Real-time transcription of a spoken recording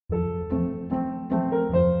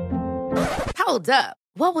Hold up.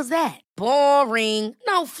 What was that? Boring.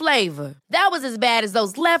 No flavor. That was as bad as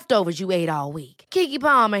those leftovers you ate all week. Keke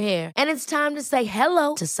Palmer here, and it's time to say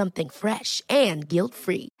hello to something fresh and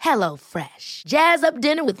guilt-free. Hello Fresh. Jazz up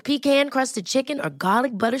dinner with pecan-crusted chicken or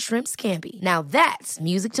garlic butter shrimp scampi. Now that's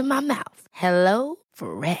music to my mouth. Hello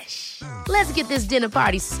Fresh. Let's get this dinner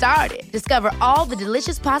party started. Discover all the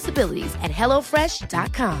delicious possibilities at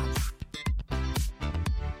hellofresh.com.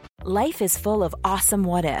 Life is full of awesome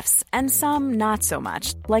what-ifs, and some not so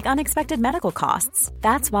much, like unexpected medical costs.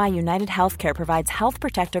 That's why United Healthcare provides Health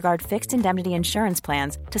Protector Guard fixed indemnity insurance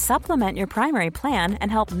plans to supplement your primary plan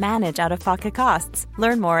and help manage out-of-pocket costs.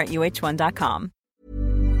 Learn more at uh1.com.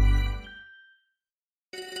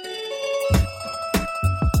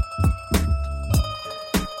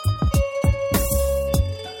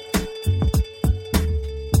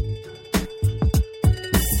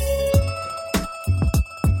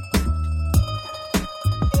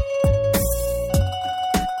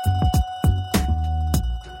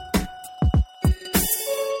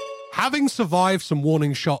 Having survived some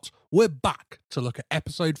warning shots, we're back to look at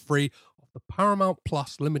episode 3 of the Paramount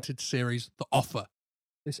Plus limited series, The Offer.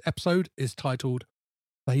 This episode is titled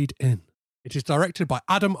Fade In. It is directed by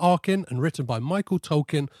Adam Arkin and written by Michael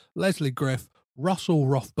Tolkien, Leslie Griff, Russell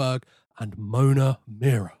Rothberg, and Mona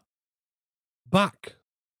Mira. Back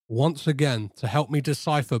once again to help me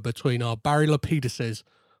decipher between our Barry Lapiduses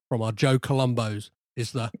from our Joe Colombos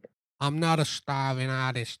is the I'm not a starving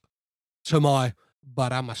artist to my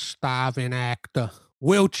but I'm a starving actor.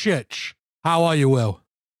 Will Chich. How are you, Will?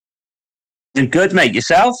 Doing good, mate.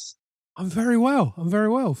 Yourself? I'm very well.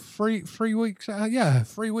 3 weeks. 3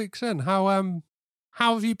 weeks in. How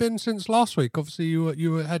have you been since last week? Obviously,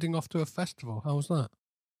 you were heading off to a festival. How was that?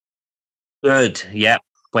 Good. Yeah.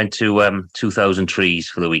 Went to 2000 Trees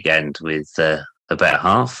for the weekend with a better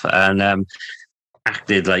half, and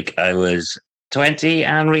acted like I was 20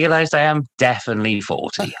 and realised I am definitely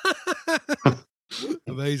 40.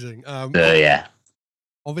 Amazing. Yeah.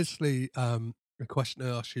 Obviously, a question I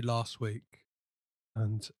asked you last week,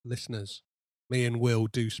 and listeners, me and Will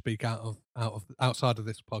do speak outside of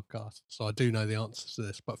this podcast, so I do know the answers to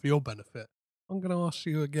this. But for your benefit, I'm going to ask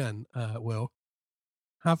you again, Will.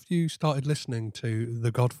 Have you started listening to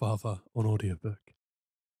The Godfather on audiobook?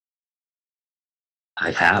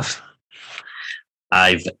 I have.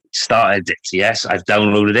 I've started it. Yes, I've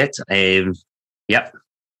downloaded it. Yep.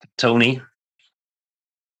 Tony.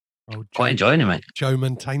 Oh, quite enjoying it, mate. Joe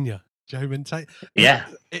Mantegna. Yeah.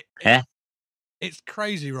 Yeah. It's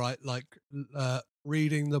crazy, right? Like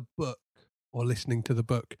reading the book or listening to the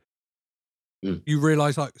book, you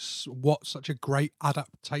realise like what such a great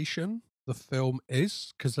adaptation the film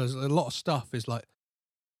is, because there's a lot of stuff is like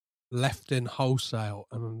left in wholesale,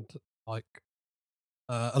 and like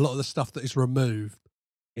a lot of the stuff that is removed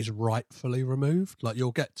is rightfully removed. Like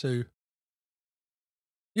you'll get to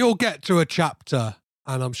a chapter,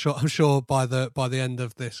 and I'm sure by the end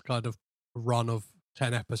of this kind of run of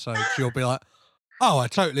 10 episodes, you'll be like, oh, I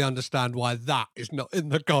totally understand why that is not in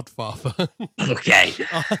The Godfather. Okay.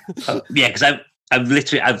 Yeah, because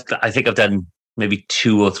I think I've done maybe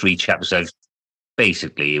 2 or 3 chapters.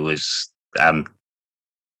 Basically, it was part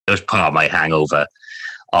of my hangover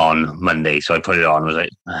on Monday, so I put it on. I was like,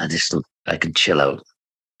 I can chill out.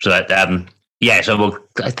 So so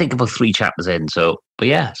I think about 3 chapters in. So, but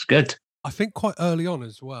yeah, it's good. I think quite early on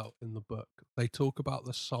as well in the book, they talk about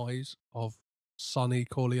the size of Sonny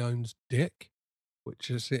Corleone's dick,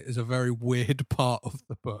 which is a very weird part of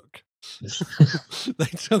the book. They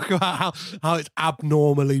talk about how it's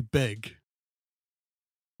abnormally big.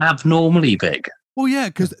 Abnormally big? Well, yeah,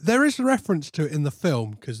 because there is a reference to it in the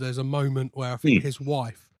film, because there's a moment where I think his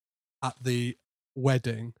wife at the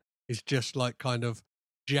wedding is just like kind of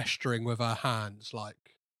gesturing with her hands, like,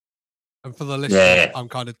 and for the listener, I'm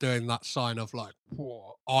kind of doing that sign of like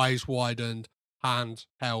eyes widened, hands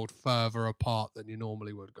held further apart than you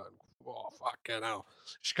normally would, going, oh, fucking hell.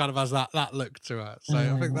 She kind of has that look to her. So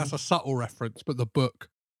I think that's a subtle reference, but the book,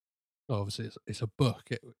 obviously it's a book.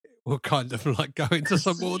 It will kind of like go into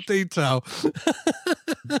some more detail.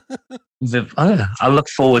 I look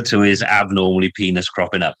forward to his abnormally penis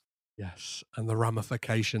cropping up. Yes, and the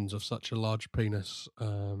ramifications of such a large penis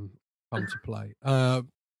come to play.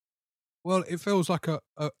 Well, it feels like a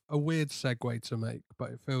weird segue to make,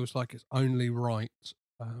 but it feels like it's only right,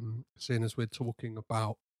 seeing as we're talking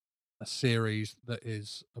about a series that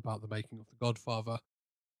is about the making of The Godfather.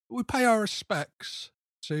 We pay our respects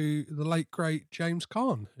to the late, great James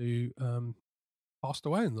Caan, who passed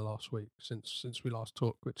away in the last week since we last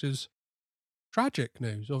talked, which is tragic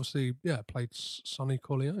news. Obviously, played Sonny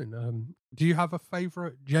Corleone. Do you have a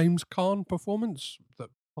favourite James Caan performance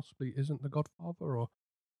that possibly isn't the Godfather, or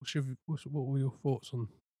what were your thoughts on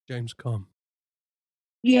James Caan?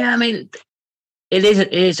 Yeah, I mean, it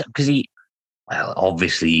is because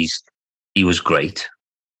obviously he was great,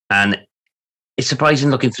 and it's surprising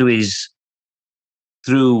looking through his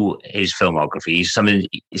filmography. He's someone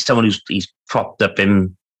he's propped up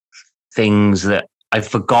in things that I've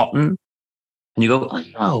forgotten, and you go,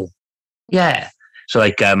 oh, yeah. So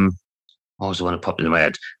like, what was the one that popped into my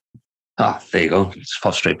head? Oh, there you go. It's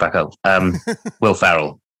popped straight back out. Will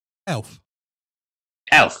Ferrell. Elf.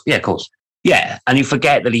 Yeah, of course. Yeah, and you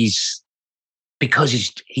forget that because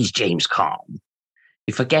he's James Caan.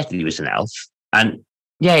 You forget that he was an elf, and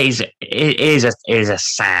yeah, it is a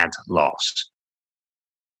sad loss.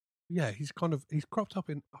 Yeah, he's cropped up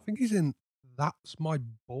in. I think he's in That's My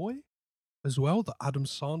Boy as well, the Adam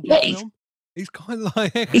Sandler film. He's kind of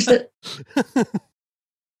like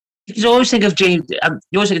you always think of James.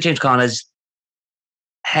 You always think of James Caan as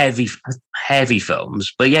heavy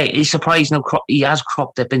films, but yeah, he's surprising. He has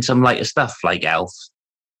cropped up in some lighter stuff like Elf.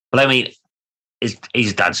 But I mean,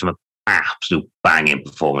 he's done some absolute banging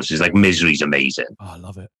performances. Like Misery's amazing. Oh, I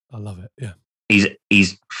love it. Yeah,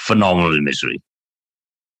 he's phenomenal in Misery,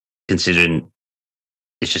 considering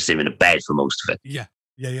it's just him in a bed for most of it. Yeah,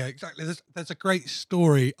 exactly. There's a great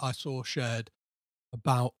story I saw shared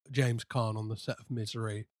about James Caan on the set of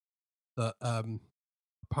Misery that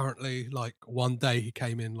apparently, like, one day he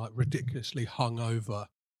came in like ridiculously hungover,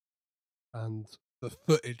 and the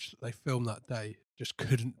footage that they filmed that day just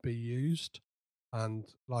couldn't be used,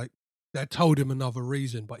 and like they told him another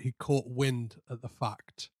reason, but he caught wind at the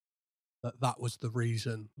fact that was the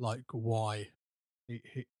reason, like why he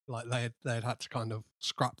like they had to kind of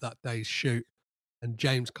scrap that day's shoot, and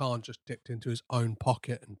James Caan just dipped into his own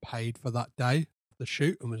pocket and paid for that day, the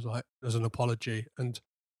shoot, and was like, as an apology. And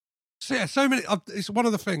so yeah, so many. It's one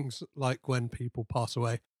of the things, like when people pass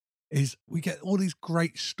away, is we get all these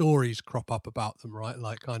great stories crop up about them, right?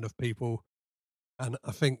 Like kind of people, and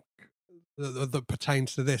I think that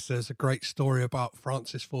pertains to this. There's a great story about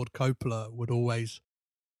Francis Ford Coppola would always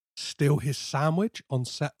steal his sandwich on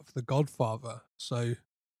set of The Godfather. So,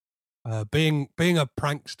 being a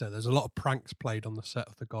prankster, there's a lot of pranks played on the set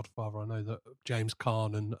of The Godfather. I know that James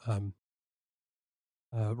Caan and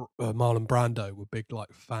Marlon Brando were big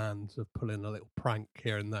like fans of pulling a little prank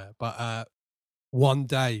here and there. But one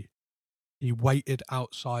day he waited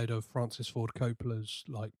outside of Francis Ford Coppola's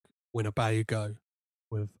like Winnebago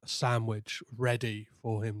with a sandwich ready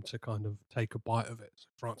for him to kind of take a bite of it. So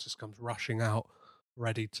Francis comes rushing out,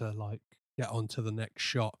 ready to like get on to the next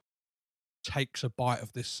shot, takes a bite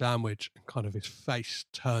of this sandwich, and kind of his face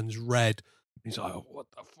turns red. He's like, oh, what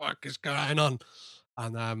the fuck is going on?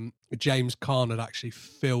 And James Caan had actually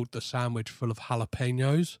filled the sandwich full of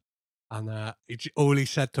jalapenos, and all he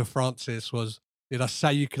said to Francis was, did I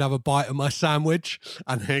say you could have a bite of my sandwich?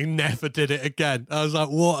 And he never did it again. I was like,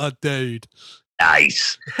 what a dude.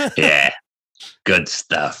 Nice. Yeah. Good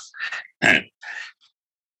stuff.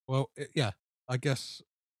 Well, yeah, I guess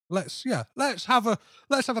let's have a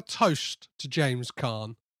toast to James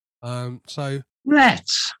Caan. So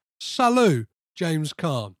let's salute James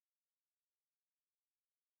Caan.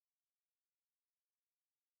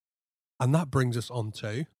 And that brings us on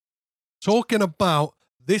to talking about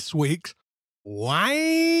this week's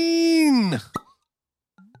wine.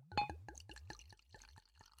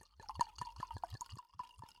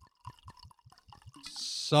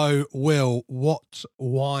 So, Will, what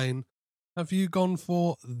wine have you gone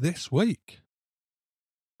for this week?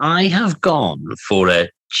 I have gone for a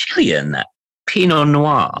Chilean Pinot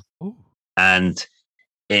Noir. Ooh. And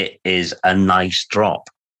it is a nice drop.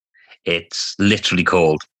 It's literally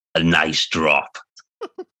called a nice drop.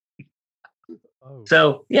 Oh.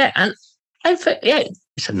 So, yeah, and it's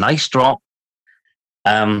a nice drop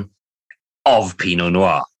of Pinot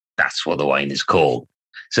Noir. That's what the wine is called.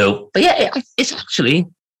 So, but yeah,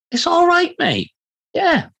 it's all right, mate.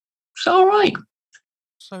 Yeah, it's all right.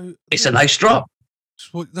 So it's a nice drop.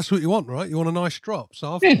 That's what you want, right? You want a nice drop.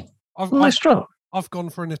 So I've nice drop. I've gone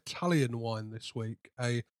for an Italian wine this week,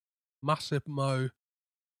 a Massimo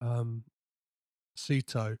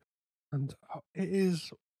Cito, and it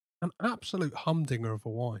is an absolute humdinger of a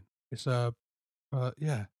wine. It's it's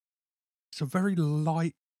a very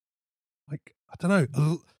light, like, I don't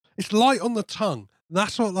know, it's light on the tongue.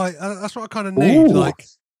 That's what I kind of need. Ooh. Like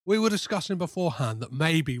we were discussing beforehand that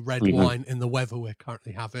maybe red wine in the weather we're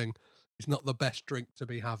currently having is not the best drink to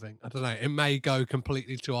be having. I don't know. It may go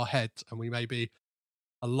completely to our heads, and we may be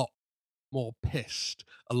a lot more pissed,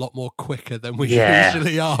 a lot more quicker than we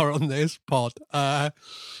usually are on this pod. But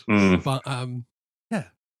yeah,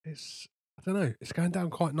 I don't know. It's going down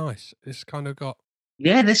quite nice. It's kind of got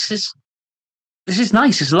yeah, this is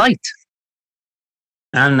nice. It's light,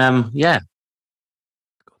 and yeah,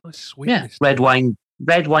 Got nice sweetness. red wine.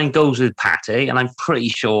 Red wine goes with pate, and I'm pretty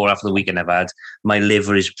sure after the weekend I've had, my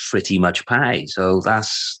liver is pretty much pate. So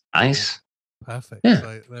that's nice. Perfect. Yeah.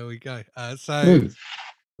 So there we go. So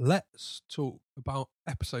let's talk about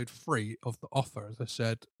episode 3 of The Offer, as I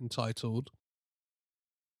said, entitled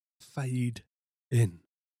Fade In.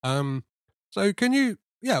 So can you,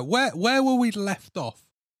 where were we left off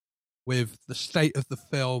with the state of the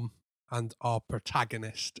film and our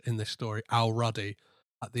protagonist in this story, Al Ruddy,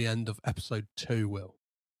 at the end of episode 2, Will?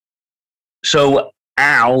 So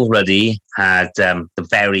Al Ruddy had the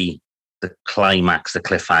climax, the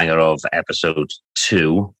cliffhanger of episode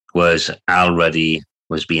 2 was Al Ruddy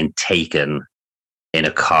was being taken in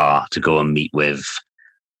a car to go and meet with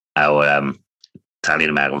our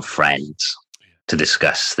Italian-American friends to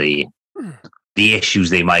discuss the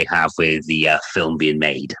issues they might have with the film being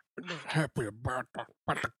made. I'm not happy about that,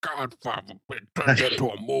 but The Godfather been turned into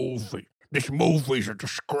a movie. This movie's a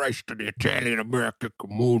disgrace to the Italian-American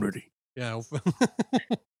community. Yeah.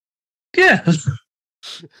 Yeah.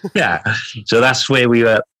 Yeah. So that's where we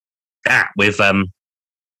were at with,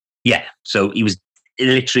 so he was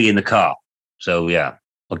literally in the car. So,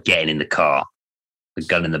 or getting in the car, the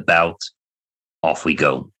gun in the belt, off we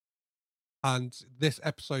go. And this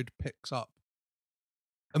episode picks up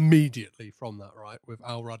immediately from that, right? With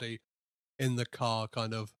Al Ruddy in the car,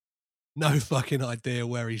 kind of no fucking idea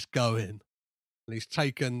where he's going. And he's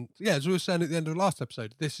taken, as we were saying at the end of the last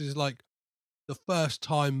episode, this is like the first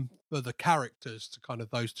time for the characters to kind of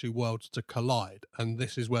those two worlds to collide. And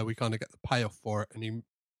this is where we kind of get the payoff for it. And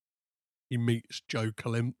he meets Joe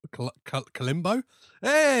Calimbo.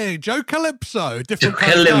 Hey, Joe Calypso, different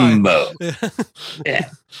kind Calimbo. Yeah.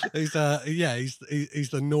 He's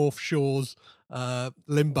the North Shore's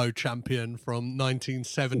limbo champion from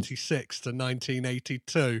 1976 to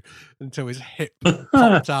 1982 until his hip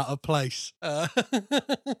popped out of place. I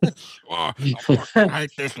fucking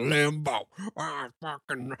hate this limbo. I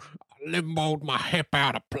fucking limboed my hip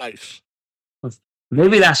out of place.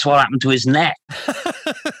 Maybe that's what happened to his neck.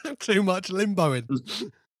 Too much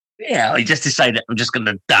limboing. Yeah, he just decided I'm just going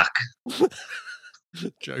to duck.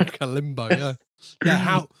 Joe Calimbo,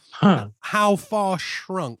 yeah. How far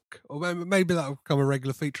shrunk, or maybe that'll become a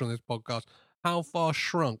regular feature on this podcast. How far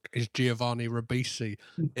shrunk is Giovanni Ribisi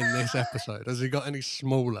in this episode? Has he got any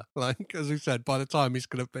smaller? Like, as we said, by the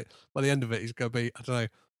end of it, he's going to be, I don't know,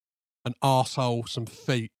 an arsehole, some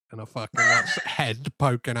feet, and a fucking head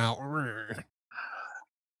poking out.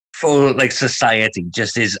 For like society,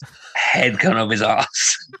 just his head coming up his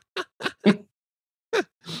arse.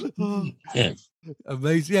 Yeah.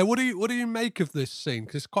 Amazing. Yeah, what do you make of this scene?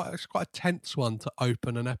 Because it's quite a tense one to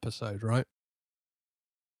open an episode, right?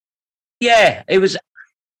 Yeah,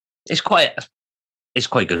 it's quite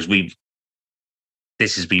good because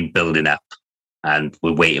this has been building up and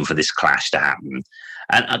we're waiting for this clash to happen.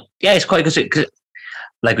 And it's quite good because,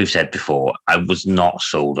 like we've said before, I was not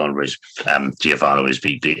sold on Giovanni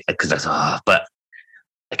Ribisi because I thought, but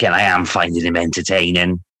again, I am finding him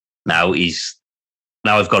entertaining. Now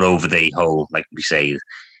I've got over the whole, like we say,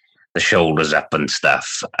 the shoulders up and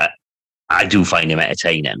stuff. I do find him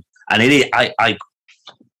entertaining, and it is. I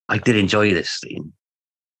did enjoy this scene,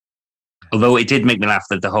 although it did make me laugh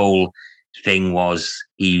that the whole thing was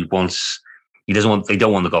they don't want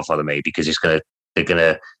the Godfather made because they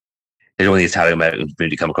don't want the Italian American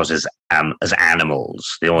community to come across as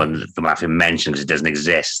animals. They don't want them having mentioned because it doesn't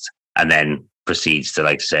exist, and then proceeds to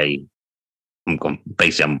like say, I'm going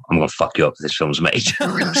to fuck you up if this film's made.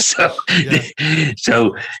 So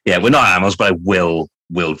we're not animals, but I will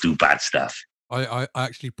do bad stuff. I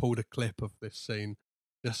actually pulled a clip of this scene.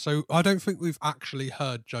 Yeah, so I don't think we've actually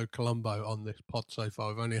heard Joe Colombo on this pod so far.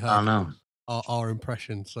 We've only heard our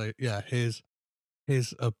impression. So yeah, here's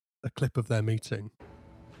a clip of their meeting.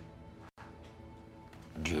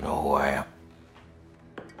 Do you know who I am?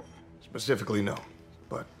 Specifically, no.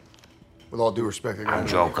 But with all due respect, I'm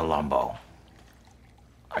Joe Colombo.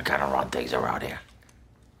 I kind of run things around here.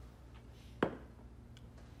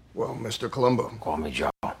 Well, Mr. Colombo. Call me Joe.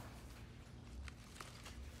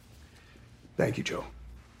 Thank you, Joe.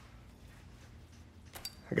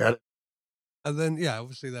 I got it. And then,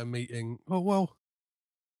 obviously they're meeting. Well,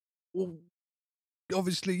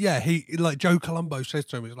 obviously, he, like Joe Colombo says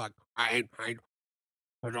to him, he's like, I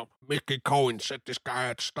don't, Mickey Cohen said this guy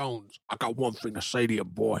had stones. I got one thing to say to you,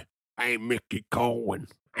 boy. I ain't Mickey Cohen.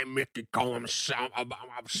 I'm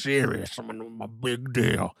serious. I'm a big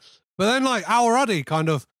deal. But then, like, Al Ruddy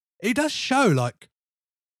he does show, like,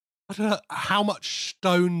 I don't know how much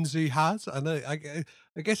stones he has.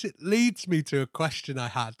 I guess it leads me to a question I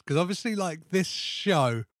had, because obviously, like, this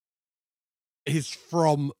show is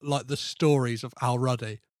from, like, the stories of Al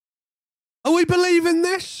Ruddy. Are we believing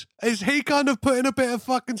this? Is he kind of putting a bit of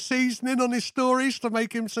fucking seasoning on his stories to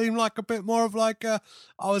make him seem like a bit more of like I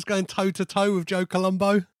was going toe to toe with Joe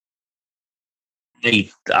Colombo?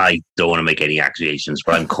 I don't want to make any accusations,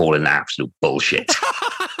 but I'm calling that absolute bullshit.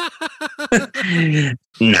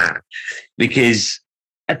 Nah, because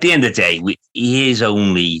at the end of the day, he is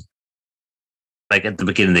only, like at the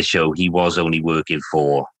beginning of the show, he was only working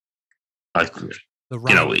for, like, the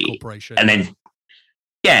Rand Corporation. And then,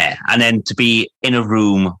 yeah, and then to be in a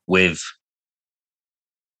room with,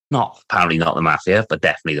 apparently not the mafia, but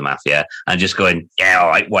definitely the mafia, and just going, yeah, all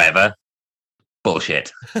right, whatever.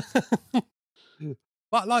 Bullshit.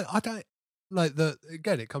 But, like, I don't, like,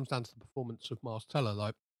 again, it comes down to the performance of Miles Teller,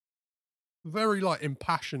 like, very, like,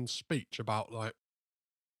 impassioned speech about, like,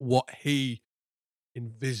 what he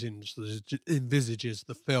envisages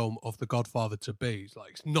the film of The Godfather to be. It's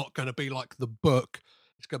like, it's not going to be like the book.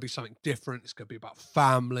 It's going to be something different. It's going to be about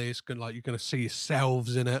family. It's going to, like, you're going to see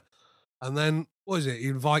yourselves in it. And then, what is it? He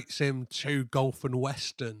invites him to Golf and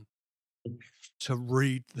Western to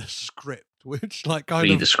read the script, which, like,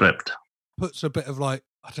 read the script puts a bit of, like,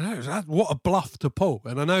 I don't know, what a bluff to pull.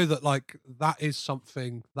 And I know that, like, that is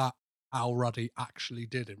something that Al Ruddy actually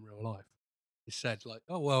did in real life. He said, like,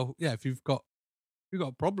 oh, well, yeah, if you've got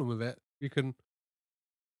a problem with it, you can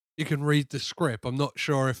read the script. I'm not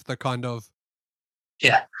sure if the kind of,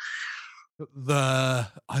 yeah, I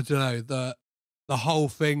don't know, the whole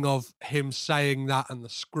thing of him saying that and the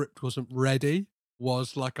script wasn't ready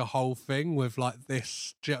was like a whole thing with, like,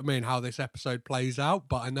 this, do you know what I mean, how this episode plays out.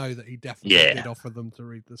 But I know that he definitely did offer them to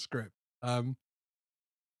read the script.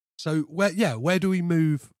 So where do we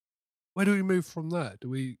move from there?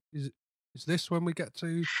 Is this when we get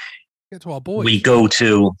to our boys? We go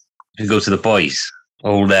to the boys.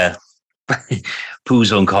 Old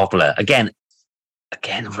Puzo and Coppola again.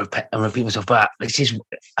 I repeat myself, but this is,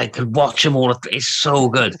 I could watch them all. It's so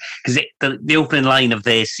good because the opening line of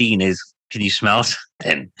their scene is, "Can you smell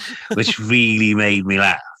something?" which really made me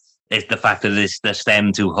laugh. It's the fact that it's the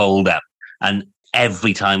stem to hold up, and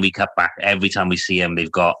every time we cut back, every time we see them, they've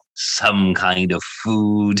got some kind of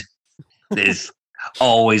food. There's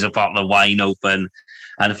always a bottle of wine open,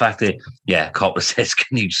 and the fact that Coppola says,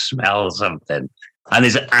 "Can you smell something?" and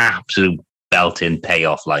there's an absolute built-in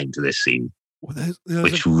payoff line to this scene. Well,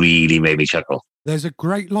 which really made me chuckle. There's a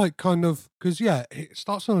great, like, kind of, because it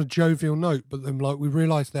starts on a jovial note, but then, like, we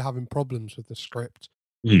realise they're having problems with the script,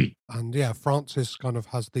 and Francis kind of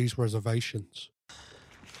has these reservations.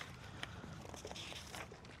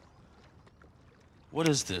 What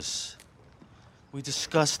is this? We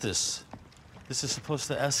discussed this. This is supposed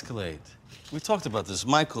to escalate. We talked about this.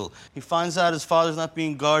 Michael, he finds out his father's not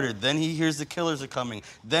being guarded. Then he hears the killers are coming.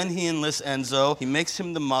 Then he enlists Enzo. He makes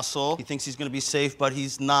him the muscle. He thinks he's going to be safe, but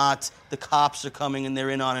he's not. The cops are coming, and they're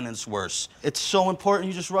in on it, and it's worse. It's so important,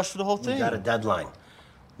 you just rush for the whole thing. We got a deadline.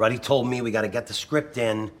 Ruddy told me we got to get the script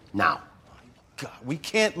in now. God, we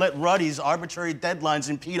can't let Ruddy's arbitrary deadlines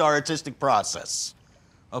impede our artistic process.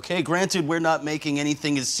 Okay, granted, we're not making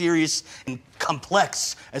anything as serious and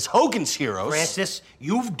complex as Hogan's Heroes. Francis,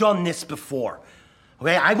 you've done this before.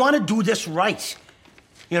 Okay, I want to do this right.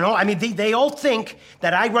 You know, I mean, they all think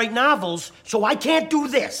that I write novels, so I can't do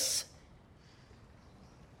this.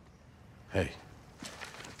 Hey,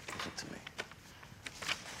 listen to me.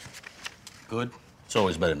 Good? It's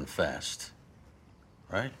always better than fast.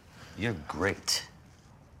 Right? You're great.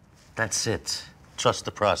 That's it. Trust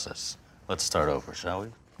the process. Let's start over, shall we?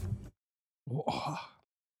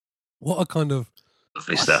 What a kind of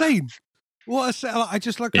scene! What a scene! I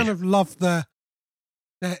just kind of love their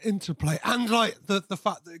interplay, and like the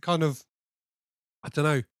fact that it kind of, I don't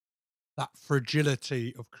know, that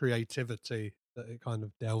fragility of creativity that it kind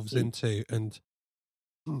of delves into, and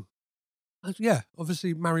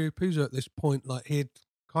obviously Mario Puzo at this point, like, he had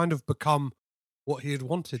kind of become what he had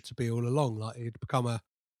wanted to be all along. Like, he'd become a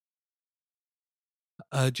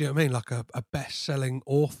do you know what I mean? Like a best-selling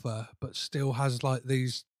author, but still has, like,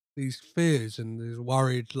 these fears and is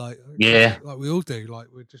worried, like we all do. Like,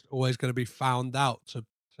 we're just always going to be found out to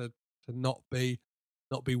not be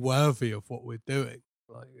worthy of what we're doing.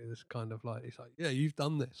 Like, it's kind of like, it's like, yeah, you've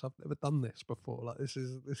done this. I've never done this before. Like, this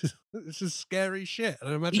is scary shit. And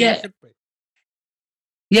I imagine it could be.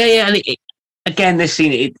 Yeah, and again, this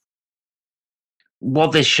scene,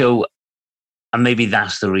 what this show. And maybe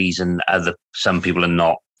that's the reason some people are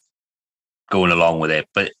not going along with it.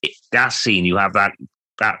 But that scene, you have that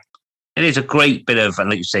it is a great bit of, and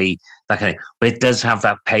like you say, that kind of, but it does have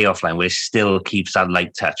that payoff line where it still keeps that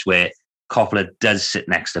light touch, where Coppola does sit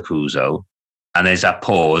next to Puzo, and there's that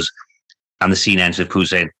pause, and the scene ends with Puzo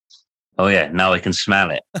saying, "Oh yeah, now I can smell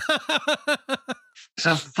it." It's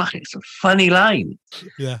a funny line.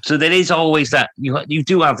 Yeah. So there is always that you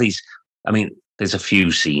do have these. I mean, there's a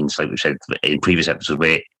few scenes, like we said in previous episodes,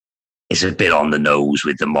 where it's a bit on the nose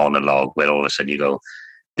with the monologue, where all of a sudden you go,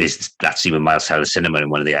 "There's that scene with Miles Teller Cinema in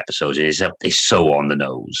one of the episodes. It's so on the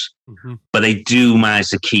nose," but they do manage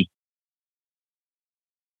to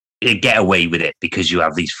get away with it because you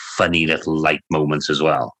have these funny little light moments as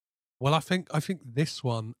well. Well, I think this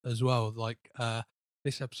one as well, like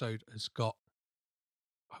this episode has got,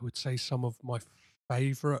 I would say, some of my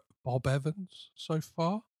favourite Bob Evans so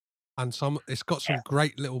far. And it's got some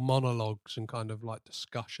great little monologues and kind of like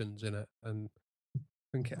discussions in it. And I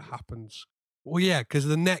think it happens. Well, yeah, because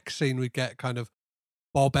the next scene we get kind of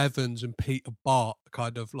Bob Evans and Peter Bart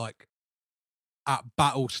kind of like at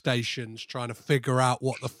battle stations trying to figure out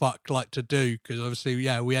what the fuck like to do. Because obviously,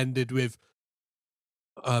 yeah, we ended with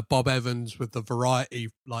Bob Evans with the Variety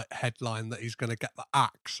like headline that he's going to get the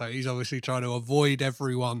axe. So he's obviously trying to avoid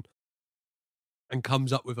everyone and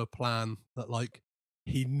comes up with a plan that like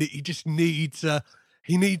he just needs a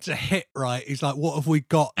hit, right? He's like, what have we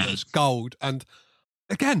got that's gold? And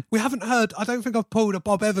again, we haven't heard, I don't think I've pulled a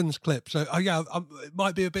Bob Evans clip. So yeah, it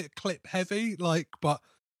might be a bit clip heavy, like, but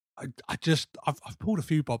I've pulled a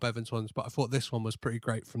few Bob Evans ones, but I thought this one was pretty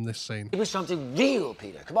great from this scene. Give me something real,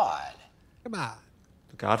 Peter. Come on.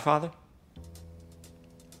 The Godfather?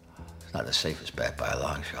 It's not the safest bet by a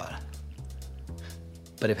long shot.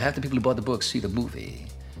 But if half the people who bought the book see the movie,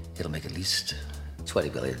 it'll make at least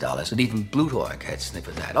 $20 billion. And even Bluthor can't sniff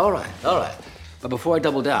at that. All right. But before I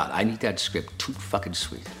double down, I need that script too fucking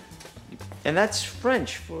sweet. And that's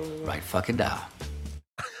French for... Right fucking down.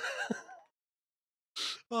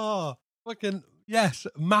 Oh, fucking yes,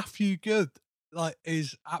 Matthew Good, like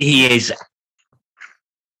is he is.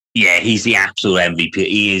 Yeah, he's the absolute MVP.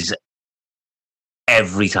 He is.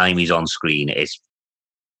 Every time he's on screen,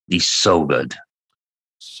 he's so good.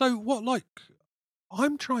 So what? Like,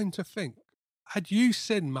 I'm trying to think. Had you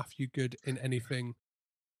seen Matthew Good in anything,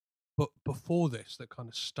 but before this that kind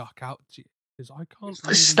of stuck out to you? Because I can't.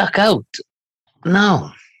 Really... Stuck out?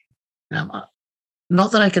 No,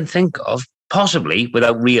 not that I can think of. Possibly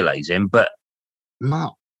without realizing, but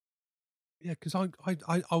not. Yeah, because I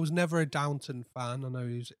was never a Downton fan. I know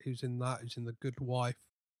he was in that. He's in The Good Wife.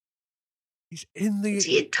 He's in the. Is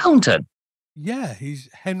he in Downton? Yeah, he's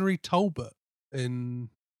Henry Talbot in.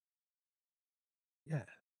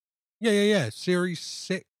 Yeah. Series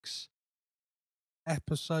 6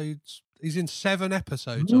 episodes. He's in 7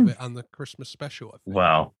 episodes of it and the Christmas special, I think.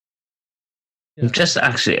 Wow. Yeah. Just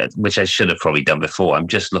actually, which I should have probably done before. I'm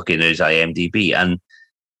just looking at his IMDb, and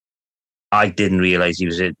I didn't realize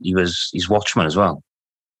he's Watchmen as well.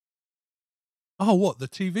 Oh, what, the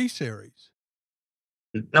TV series?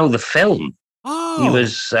 No, the film. Oh, he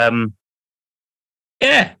was.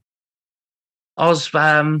 Yeah.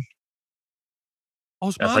 Osman.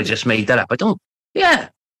 If I just made that up, I don't. Yeah.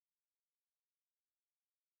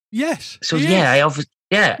 Yes. So yeah,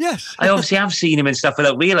 Yes. I obviously have seen him and stuff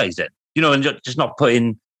without realizing. You know, and just not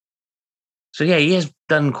putting. So yeah, he has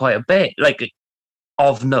done quite a bit, like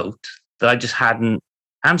of note that I just hadn't.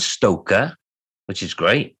 And Stoker, which is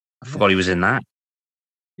great. I forgot he was in that.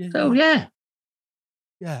 Yeah, so yeah,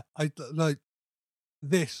 I like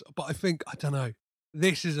this, but I think I don't know.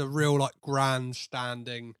 This is a real like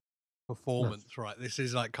grandstanding performance, right? This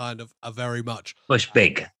is like kind of a very much push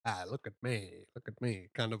big. Look at me,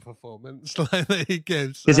 kind of performance like that he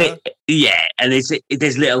gives. And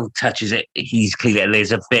there's little touches. He's clearly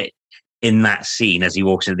there's a bit in that scene as he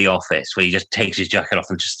walks into the office where he just takes his jacket off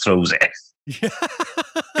and just throws it. Yeah.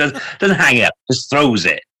 doesn't hang it up, just throws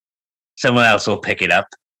it. Someone else will pick it up.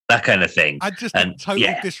 That kind of thing. And just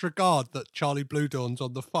totally disregard that Charlie Bluedorn's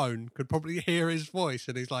on the phone, could probably hear his voice,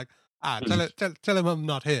 and he's like, tell him I'm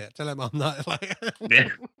not here. Tell him I'm not like.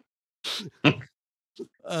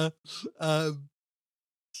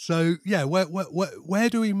 So yeah, where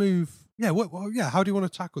do we move? Yeah, how do you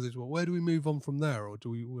want to tackle this one? Where do we move on from there, or do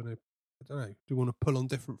we want to? I don't know. Do we want to pull on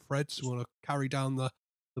different threads? Do we want to carry down the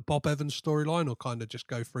Bob Evans storyline, or kind of just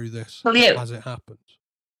go through this as it happens?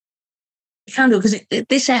 Kind of, because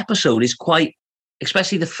this episode is quite,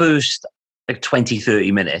 especially the first like 20,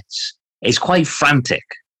 30 minutes, is quite frantic.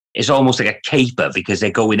 It's almost like a caper because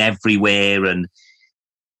they're going everywhere, and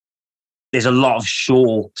there's a lot of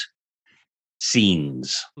short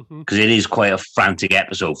scenes because it is quite a frantic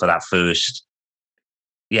episode for that first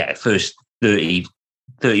 30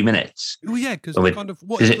 minutes. Well, yeah, because kind of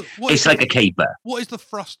it's like a caper. What is the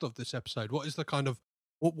thrust of this episode? What is the kind of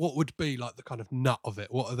What would be like the kind of nut of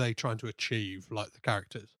it? What are they trying to achieve, like the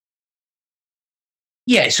characters?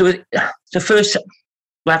 Yeah, so the first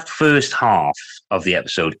half of the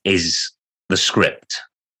episode is the script.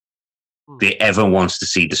 Everyone wants to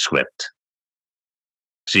see the script.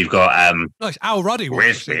 So you've got nice. Al Ruddy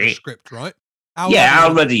wants to see the script, right?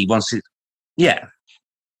 Al Ruddy wants to. Yeah,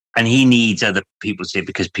 and he needs other people to see it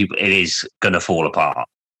because it is going to fall apart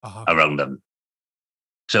around them.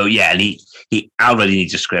 So yeah, and he Al Ruddy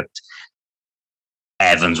needs a script.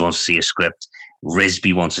 Evans wants to see a script.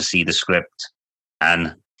 Risby wants to see the script,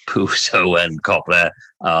 and Puzo and Coppola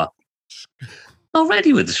are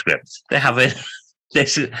already with the script. They have it.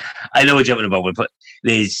 I know we're jumping about it, but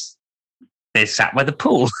they're sat by the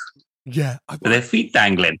pool. Yeah, with their feet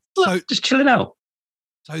dangling. So just chilling out.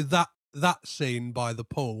 So that scene by the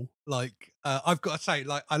pool, like I've got to say,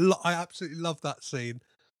 like I absolutely love that scene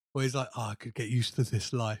where he's like, "Oh, I could get used to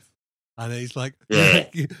this life," and he's like, yeah.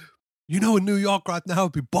 You know, in New York right now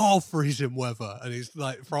it'd be ball freezing weather, and he's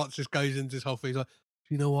like, Francis goes into his whole thing. He's like,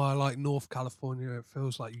 "You know why I like North California? It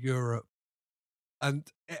feels like Europe,"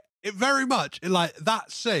 and it very much like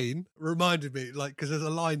that scene reminded me, like, because there's a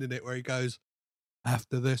line in it where he goes,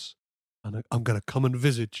 "After this, and I'm going to come and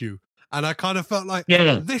visit you." And I kind of felt like,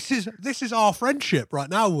 this is our friendship right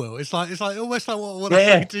now, Will. It's like almost like what I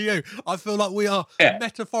say to you. I feel like we are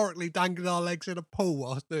metaphorically dangling our legs in a pool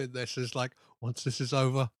whilst doing this. It's like, once this is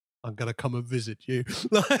over, I'm going to come and visit you.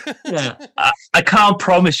 Yeah, I can't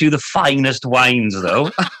promise you the finest wines,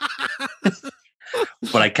 though.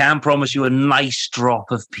 But I can promise you a nice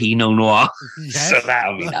drop of Pinot Noir. Yes, so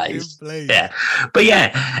that'll be nice. Yeah, but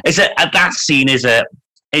yeah, that scene is a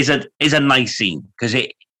nice scene because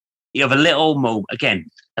you have a little moment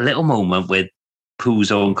with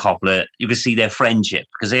Puzo and Coppola. You can see their friendship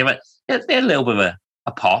because they had a little bit of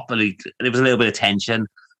a pop, and there was a little bit of tension,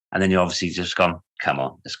 and then you obviously just gone, come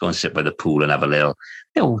on, let's go and sit by the pool and have a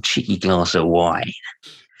little cheeky glass of wine.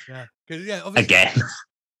 Yeah, again.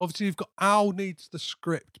 Obviously, you've got Al needs the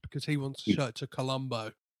script because he wants to show it to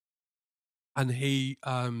Columbo, and he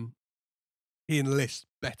enlists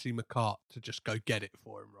Betty McCart to just go get it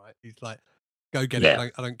for him. Right? He's like, go get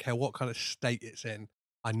it. I don't care what kind of state it's in.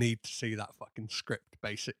 I need to see that fucking script,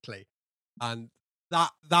 basically. And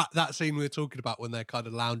that scene we were talking about when they're kind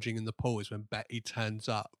of lounging in the pool is when Betty turns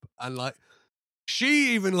up, and like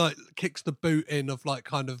she even like kicks the boot in of like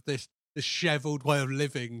kind of this disheveled way of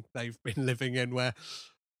living they've been living in, where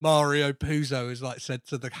Mario Puzo is like said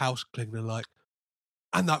to the house cleaner, like,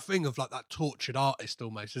 and that thing of like that tortured artist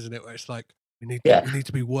almost, isn't it? Where it's like, we need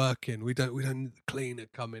to be working. We don't need the cleaner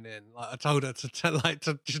coming in. Like I told her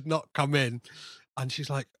to just not come in, and she's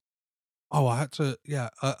like, "Oh, I had to. Yeah,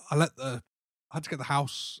 I had to get the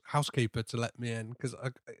housekeeper to let me in because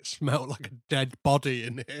it smelled like a dead body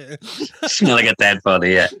in here." Smell like a dead body,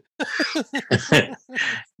 yeah.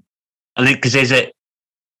 I think because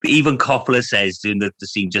even Coppola says during the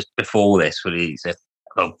scene just before this, when he said,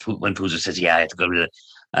 when Puzo says, "Yeah, I had to go to,"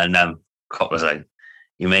 and Coppola's like,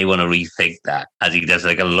 "You may want to rethink that," as he does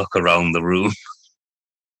like a look around the room.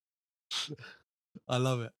 I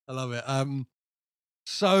love it.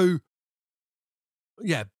 So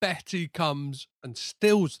yeah, Betty comes and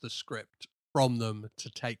steals the script from them to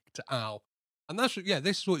take to Al, and this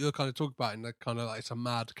is what you're kind of talking about in the kind of like it's a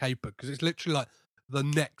mad caper, because it's literally like the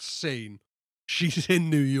next scene. She's in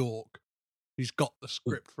New York. She's got the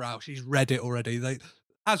script for Al. She's read it already.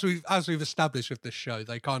 As we've established with this show,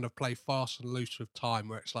 they kind of play fast and loose with time,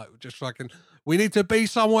 where it's like just fucking, we need to be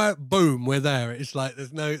somewhere. Boom, we're there. It's like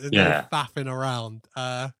there's no faffing around.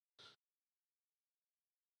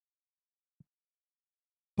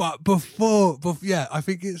 But before, I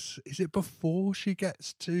think is it before she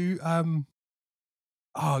gets to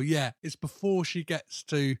it's before she gets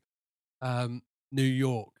to New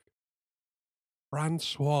York.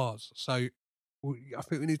 Francoise. So I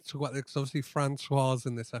think we need to talk about this because obviously Francoise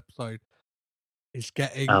in this episode is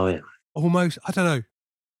getting almost, I don't know,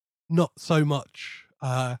 not so much.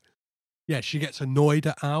 She gets annoyed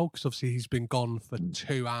at Al because obviously he's been gone for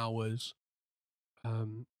 2 hours.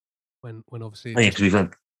 When obviously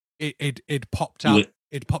it popped out.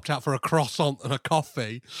 It popped out for a croissant and a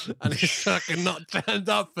coffee, and he's fucking not turned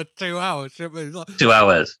up for 2 hours. Like, 2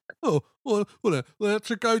 hours. Oh, well, they had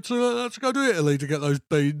to go to Italy to get those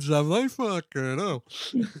beans, have they? Fucking hell.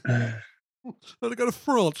 They had to go to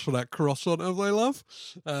France for that croissant, have they, love?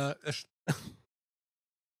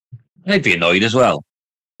 I'd be annoyed as well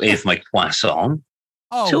if my croissant.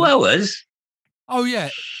 2 hours. Oh yeah,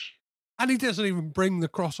 and he doesn't even bring the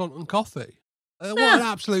croissant and coffee. What an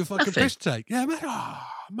absolute fucking piss take. Yeah,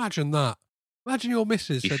 imagine that. Imagine your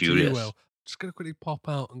missus said to you, "Will, just going to quickly pop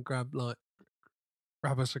out and grab like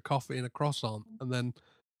grab us a coffee and a croissant, and then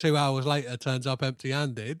 2 hours later turns up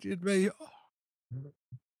empty-handed, you'd be,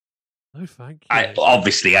 no, thank you. I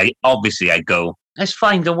obviously go, that's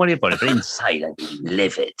fine, don't worry about it. But inside, I'd be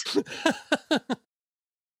livid.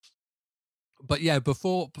 But yeah,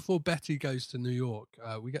 before Betty goes to New York,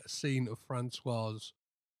 we get a scene of Francoise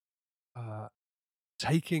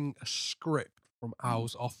taking a script from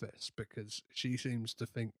Al's office because she seems to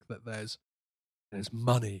think that there's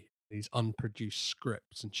money in these unproduced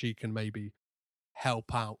scripts, and she can maybe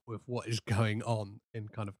help out with what is going on in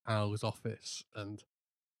kind of Al's office. And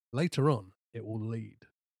later on, it will lead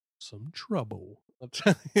some trouble. I'll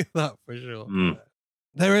tell you that for sure.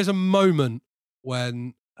 There is a moment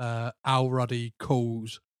when Al Ruddy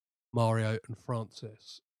calls Mario and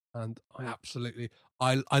Francis, and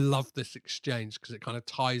I love this exchange because it kind of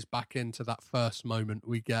ties back into that first moment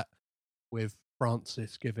we get with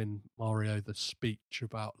Francis giving Mario the speech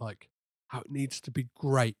about like how it needs to be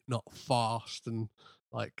great, not fast, and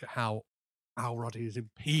like how Al Ruddy is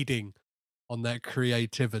impeding on their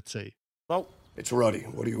creativity. Oh, it's Ruddy.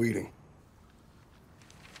 What are you eating?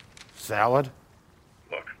 Salad?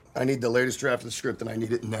 Look, I need the latest draft of the script, and I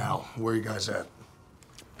need it now. Where are you guys at?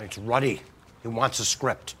 It's Ruddy. He wants a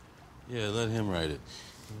script. Yeah, let him write it.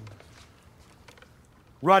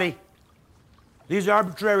 Ruddy, these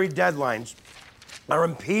arbitrary deadlines are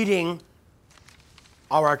impeding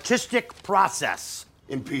our artistic process.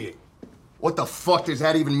 Impeding? What the fuck does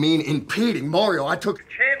that even mean, impeding? Mario, I took a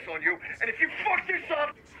chance on you, and if you fuck this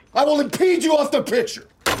up, I will impede you off the picture.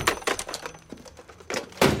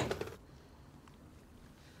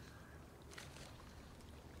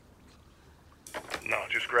 No,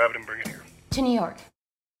 just grab it and bring it here. To New York.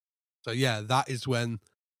 So yeah, that is when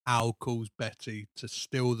Al calls Betty to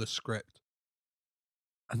steal the script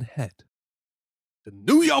and head to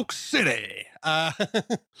New York City.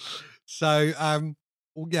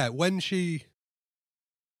 Yeah, when she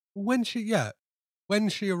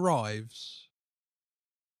arrives,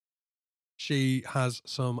 she has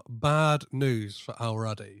some bad news for Al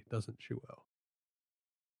Ruddy, doesn't she, Will?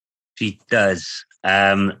 She does.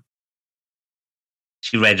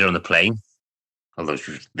 She read it on the plane, although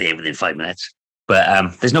she was there within 5 minutes.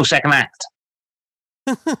 But there's no second act.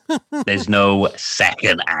 There's no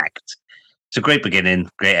second act. It's a great beginning,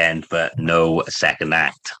 great end, but no second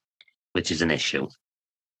act, which is an issue.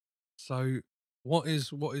 So what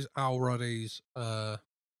is Al Ruddy's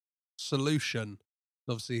solution?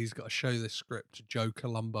 Obviously, he's got to show this script to Joe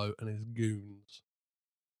Colombo and his goons.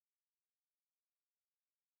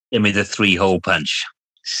 Give me the 3-hole punch.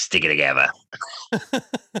 Stick it together.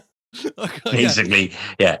 Okay, basically,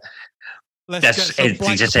 yeah. Let's get some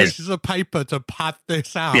blank pieces of paper to pad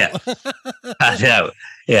this out. Yeah. I know.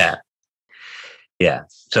 Yeah. Yeah.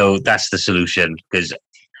 So that's the solution. Because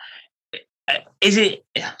is it?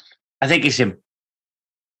 I think it's him.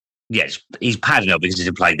 Yes, he's padding up because it's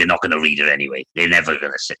implied they're not going to read it anyway. They're never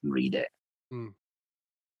going to sit and read it.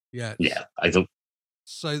 Yeah. Yeah. I thought.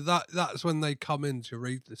 So that's when they come in to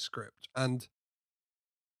read the script, and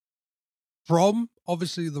from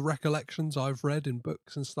obviously the recollections I've read in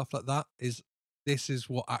books and stuff like that, this is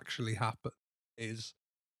what actually happened. Is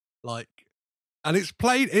like, and it's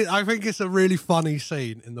played. I think it's a really funny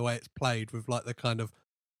scene in the way it's played with like the kind of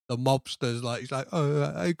the mobsters. Like he's like,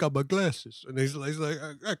 "Oh, I got my glasses," and he's like,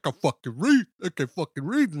 "I can fucking read,"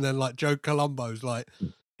 and then like Joe Colombo's like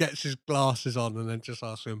gets his glasses on and then just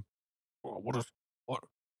asks him, "What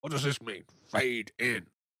does this mean? Fade in.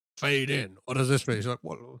 What does this mean?" He's like,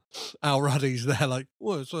 "What?" Al Ruddy's there, like,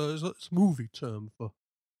 "Well, it's a movie term for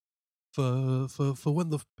when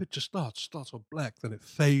the picture starts on black, then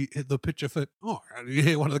the picture fade. Oh, and you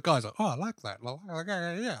hear one of the guys like, "Oh, I like that.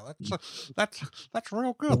 Yeah, that's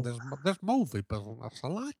real good. This movie business, I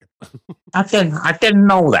like it." I didn't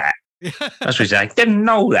know that. That's what he said. I didn't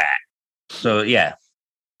know that. So yeah,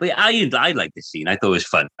 but yeah, I like this scene. I thought it was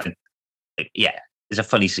fun. Yeah, it's a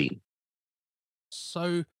funny scene.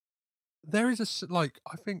 So there is I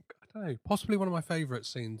think, I don't know, possibly one of my favourite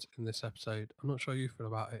scenes in this episode. I'm not sure how you feel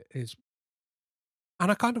about it.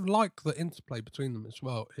 And I kind of like the interplay between them as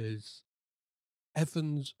well, is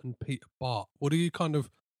Evans and Peter Bart. What are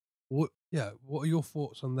your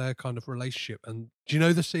thoughts on their kind of relationship? And do you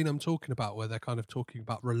know the scene I'm talking about where they're kind of talking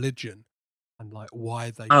about religion and like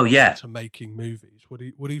why they got into making movies? What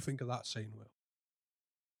do you think of that scene, Will?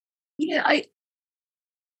 Yeah,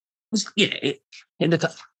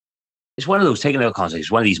 it's one of those taking out of context.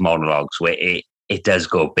 It's one of these monologues where it does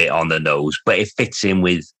go a bit on the nose, but it fits in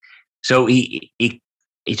with. So he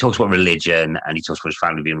talks about religion and he talks about his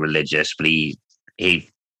family being religious, but he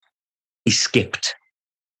skipped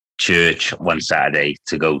church one Saturday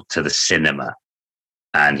to go to the cinema,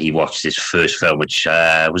 and he watched his first film, which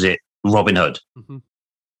was it Robin Hood. Mm-hmm.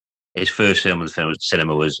 His first film in the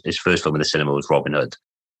cinema was Robin Hood,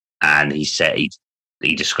 and he said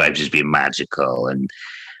he describes it as being magical and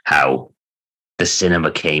how the cinema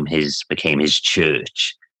became his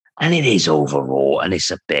church, and it is overwrought and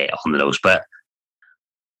it's a bit on the nose, but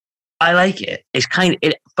I like it. It's kind of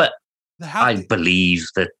it, but I believe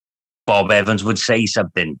that Bob Evans would say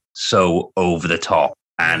something so over the top,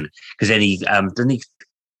 and because then he doesn't he.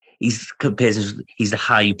 He's the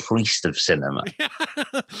high priest of cinema,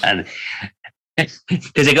 and because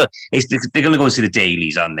they're going to go and see the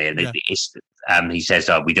dailies on there. He says,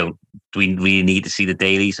 "Oh, we really need to see the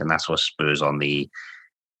dailies," and that's what spurs on and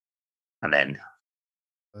then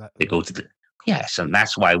they go to yes, and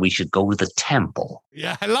that's why we should go to the temple.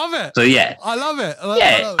 Yeah, I love it. So yeah, I love it.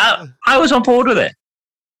 I was on board with it.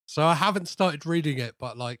 So I haven't started reading it,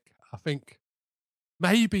 but like I think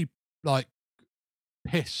maybe like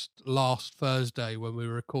pissed last Thursday when we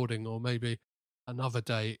were recording, or maybe another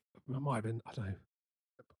day. It might have been, I don't know.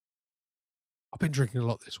 I've been drinking a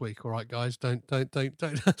lot this week. All right, guys, don't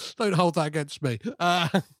don't hold that against me.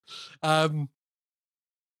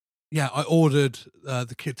 Yeah, I ordered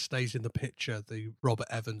The Kid Stays in the Picture, the Robert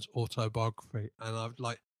Evans autobiography, and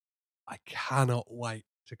I cannot wait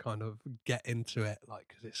to kind of get into it, like,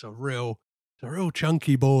 because it's a real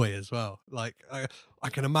chunky boy as well. Like, I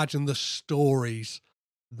can imagine the stories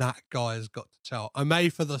that guy has got to tell. I may,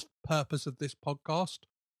 for the purpose of this podcast,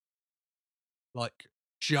 like,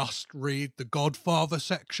 just read the Godfather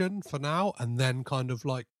section for now, and then kind of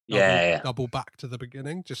like double back to the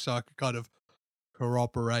beginning, just so I could kind of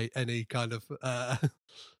corroborate any kind of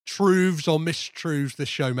truths or mistruths this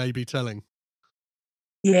show may be telling.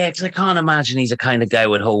 Yeah, because I can't imagine he's the kind of guy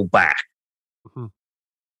who would hold back. Mm-hmm.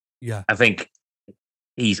 Yeah. I think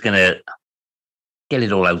he's going to get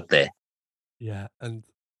it all out there. Yeah, and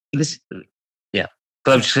this, yeah.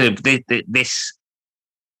 But I'm just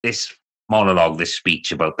this monologue, this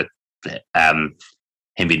speech about him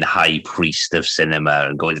being the high priest of cinema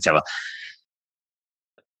and going to tell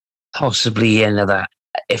possibly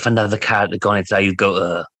if another character gone into that, you'd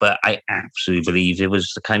go, but I absolutely believe it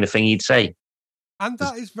was the kind of thing he'd say. And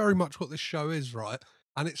that is very much what this show is, right?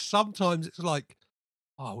 And it's like,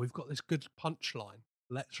 oh, we've got this good punchline.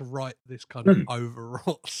 Let's write this kind of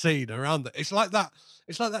overwrought scene around it. It's like that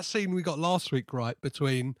scene we got last week, right?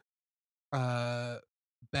 Between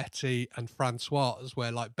Betty and Francoise,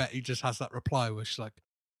 where like Betty just has that reply where she's like,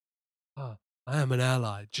 "Oh, I am an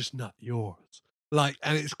ally, just not yours." Like,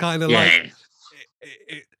 and it's kind of like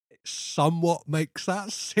it somewhat makes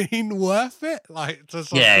that scene worth it. Like, to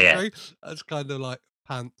some degree, it's kind of like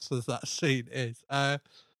pants as that scene is.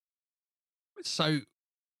 So,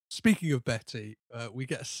 speaking of Betty, we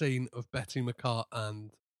get a scene of Betty McCart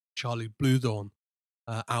and Charlie Bluedorn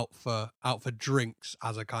out for drinks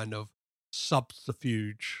as a kind of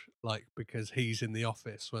subterfuge, like, because he's in the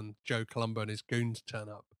office when Joe Colombo and his goons turn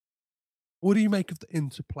up. What do you make of the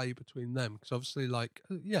interplay between them? Because obviously, like,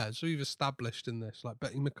 as we've established in this, like,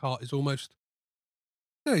 Betty McCart is almost,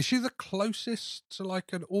 is she the closest to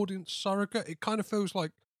like an audience surrogate? It kind of feels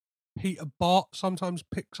like Peter Bart sometimes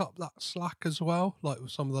picks up that slack as well, like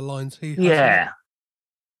with some of the lines he has. Yeah.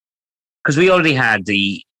 Because we already had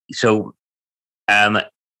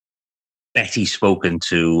Betty's spoken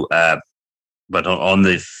to, but on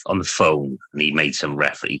the phone, and he made some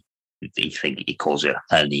reference. He calls her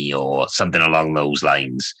honey or something along those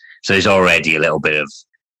lines. So there's already a little bit of,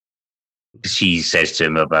 she says to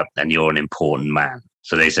him about, and you're an important man.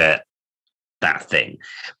 So there's that thing.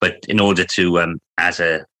 But in order to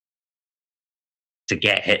get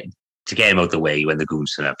him out of the way when the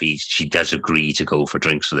goons turn up, she does agree to go for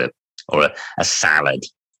drinks with him, or a salad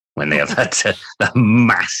when they have that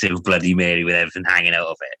massive Bloody Mary with everything hanging out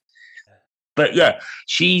of it. But yeah,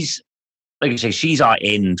 she's, like you say, she's our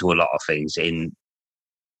in to a lot of things.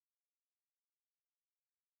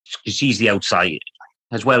 She's the outside,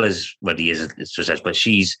 as well as what he is, but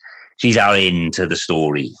she's our in to the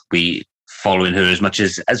story. We following her as much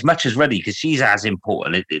as Ruddy, because she's as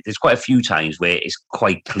important. There's quite a few times where it's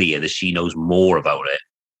quite clear that she knows more about it,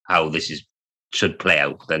 how this should play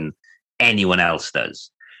out, than anyone else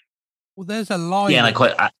does. Well, there's a line. Yeah,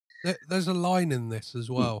 there's a line in this as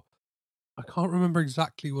well. I can't remember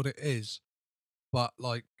exactly what it is, but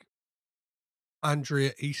like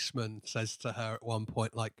Andrea Eastman says to her at one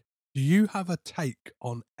point, like, "Do you have a take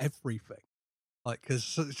on everything?" Like,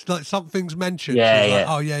 because it's like something's mentioned. Yeah, like,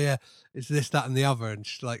 oh yeah, it's this, that, and the other, and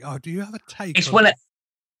she's like, "Oh, do you have a take?" It's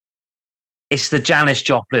it's the Janis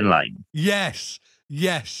Joplin line. Yes,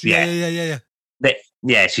 yeah.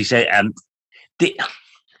 Yeah. She said,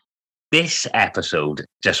 this episode,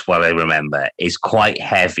 just what I remember, is quite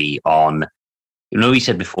heavy on, we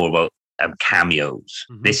said before about cameos.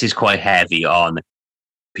 Mm-hmm. This is quite heavy on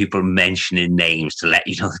people mentioning names to let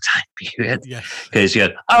you know the time period. Because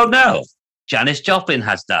you're, oh no, Janis Joplin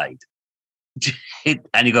has died.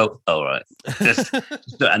 And you go, all right.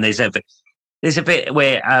 And there's a bit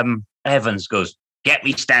where Evans goes, get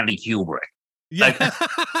me Stanley Kubrick. Yeah. Like,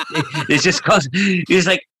 it's just because he's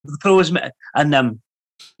like, throws me, and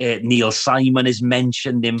Neil Simon is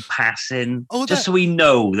mentioned in passing, just so we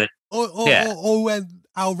know that. Or when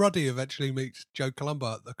Al Ruddy eventually meets Joe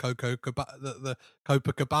Colombo at the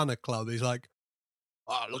Copacabana Club, he's like,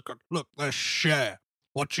 "Oh, look, there's Cher.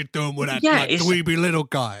 What you doing with that dweeby little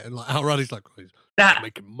guy?" And like Al Ruddy's like, "He's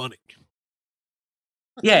making money."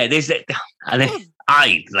 Yeah, there's that, and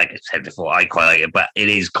I, like I said before, I quite like it, but it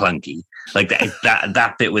is clunky. Like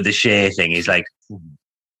that bit with the Cher thing is like,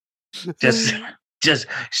 just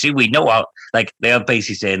see, we know our, like, they are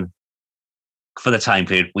basically saying, for the time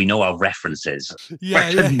period, we know our references. Be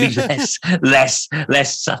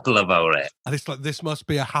less subtle about it. And it's like, this must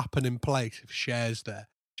be a happening place if Cher's there.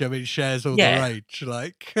 Do you know what I mean? Cher's all the rage,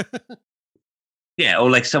 like. Yeah,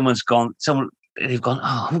 or like they've gone,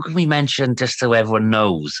 oh, who can we mention just so everyone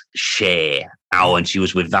knows? Cher. Oh, and she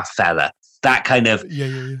was with that fella. That kind of,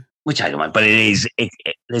 which I don't mind, but there's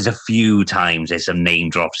a few times there's some name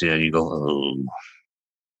drops in and you go, oh.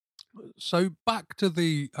 So back to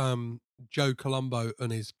the Joe Colombo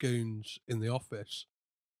and his goons in the office.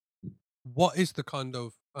 What is the kind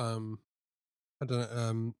of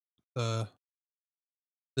the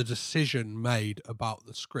decision made about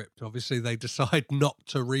the script? Obviously, they decide not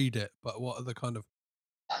to read it, but what are the kind of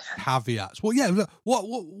caveats? Well, yeah.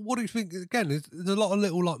 What do you think? Again, there's a lot of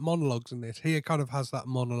little like monologues in this. He kind of has that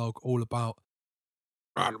monologue all about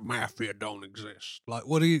the mafia don't exist. Like,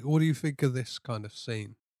 what do you think of this kind of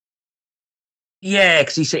scene? Yeah,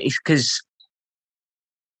 because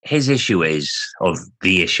his issue is, or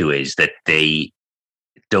the issue is, that they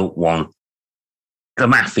don't want the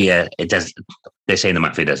mafia. They're saying the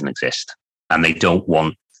mafia doesn't exist, and they don't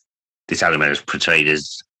want this element portrayed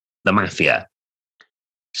as the mafia.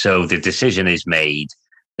 So the decision is made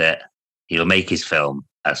that he'll make his film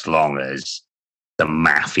as long as the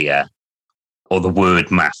mafia or the word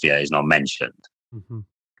mafia is not mentioned.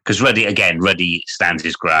 Because Ruddy stands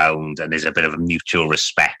his ground, and there's a bit of a mutual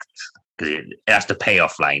respect. Because that's the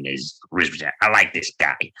payoff line is, I like this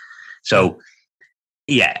guy. So,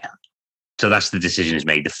 yeah. So that's the decision is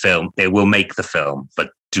made. The film, they will make the film, but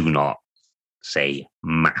do not say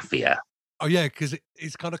mafia. Oh, yeah, because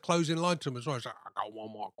it's kind of closing line to him as well. It's like, I got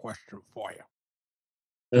one more question for you.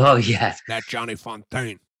 Oh, yeah. Is that Johnny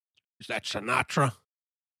Fontaine? Is that Sinatra?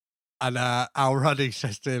 And Al Ruddy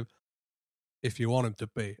says to him, if you want him to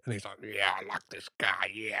be. And he's like, yeah, I like this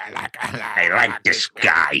guy. Yeah, I like this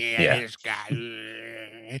guy. Yeah, this guy.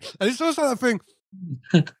 And it's also that thing,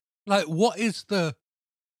 like, what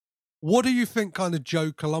do you think kind of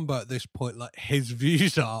Joe Colombo at this point, like, his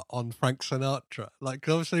views are on Frank Sinatra? Like,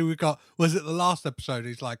 obviously we got, was it the last episode?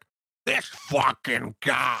 He's like, this fucking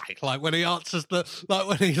guy. Like, when he answers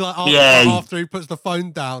after he puts the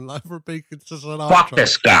phone down, like, for speaking to Sinatra. Fuck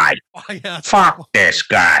this guy. Yeah, fuck this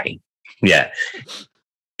guy. Yeah.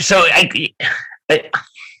 So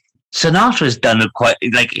Sinatra's done it quite,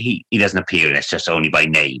 like, he doesn't appear in it, it's just only by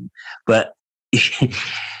name. But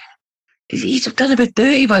he's done a bit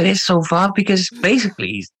dirty by this so far, because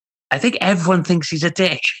basically I think everyone thinks he's a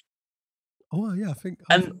dick. Oh yeah, I think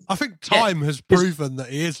time has proven that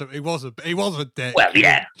he was a dick. Well,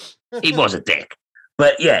 yeah, he was a dick.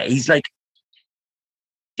 But yeah, he's like,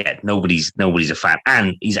 yeah, nobody's a fan,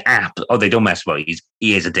 and he's apt. Oh, they don't mess about. He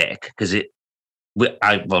is a dick, because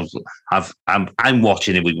I'm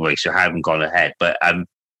watching it with Grace, so I haven't gone ahead. But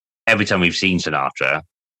every time we've seen Sinatra,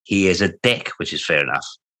 he is a dick, which is fair enough.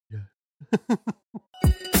 Yeah.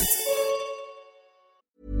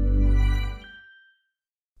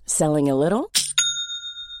 Selling a little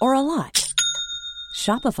or a lot?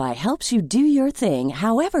 Shopify helps you do your thing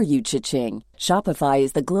however you cha-ching. Shopify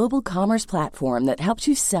is the global commerce platform that helps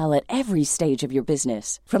you sell at every stage of your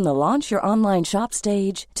business. From the launch your online shop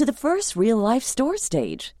stage to the first real-life store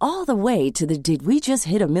stage, all the way to the did we just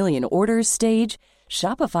hit a million orders stage.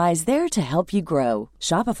 Shopify is there to help you grow.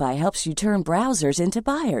 Shopify helps you turn browsers into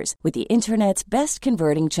buyers with the internet's best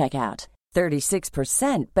converting checkout.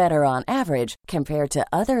 36% better on average compared to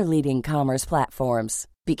other leading commerce platforms.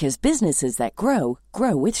 Because businesses that grow,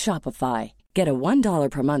 grow with Shopify. Get a $1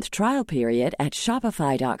 per month trial period at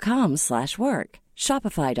shopify.com/work.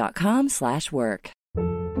 Shopify.com/work.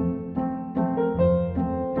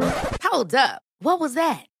 Hold up. What was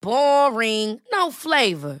that? Boring. No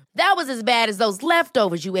flavor. That was as bad as those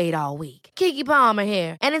leftovers you ate all week. Keke Palmer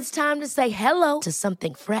here, and it's time to say hello to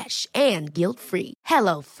something fresh and guilt-free.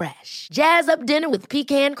 Hello Fresh. Jazz up dinner with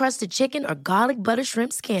pecan-crusted chicken or garlic butter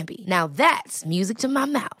shrimp scampi. Now that's music to my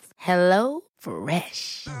mouth. Hello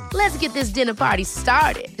Fresh. Let's get this dinner party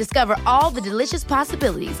started. Discover all the delicious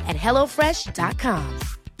possibilities at hellofresh.com.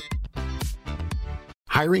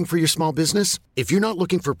 Hiring for your small business? If you're not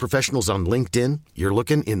looking for professionals on LinkedIn, you're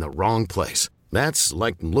looking in the wrong place. That's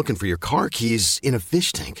like looking for your car keys in a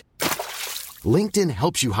fish tank. LinkedIn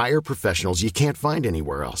helps you hire professionals you can't find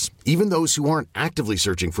anywhere else, even those who aren't actively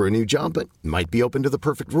searching for a new job but might be open to the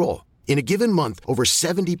perfect role. In a given month, over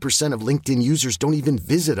 70% of LinkedIn users don't even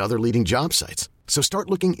visit other leading job sites. So start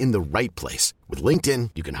looking in the right place. With LinkedIn,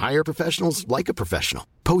 you can hire professionals like a professional.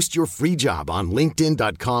 Post your free job on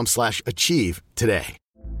linkedin.com/achieve today.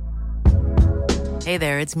 Hey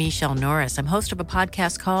there, it's Michelle Norris. I'm host of a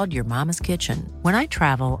podcast called Your Mama's Kitchen. When I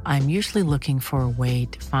travel, I'm usually looking for a way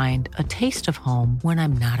to find a taste of home when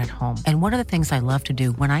I'm not at home. And one of the things I love to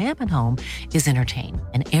do when I am at home is entertain.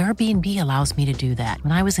 And Airbnb allows me to do that.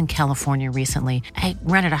 When I was in California recently, I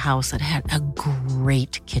rented a house that had a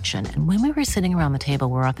great kitchen. And when we were sitting around the table,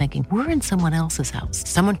 we were all thinking, we're in someone else's house.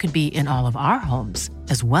 Someone could be in all of our homes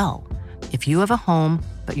as well. If you have a home,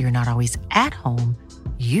 but you're not always at home,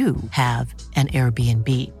 you have an Airbnb.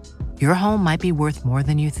 Your home might be worth more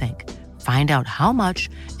than you think. Find out how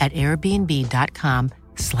much at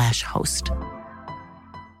airbnb.com/host.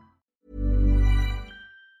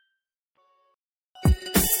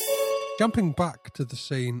 Jumping back to the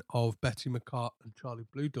scene of Betty McCart and Charlie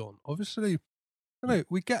Bluedorn, obviously, I think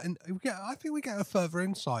we get a further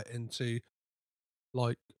insight into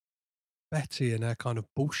like Betty and her kind of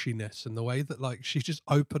bullshiness and the way that like she just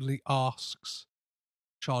openly asks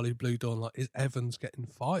Charlie Bluedorn, like, is Evans getting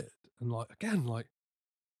fired? And like, again, like,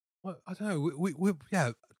 well, I don't know, we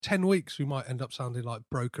 10 weeks we might end up sounding like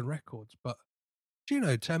broken records, but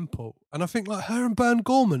Juno Temple, and I think like her and Bern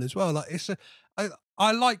Gorman as well, like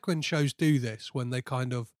I like when shows do this, when they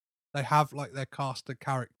have like their cast of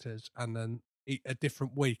characters, and then a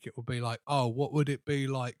different week it will be like, oh, what would it be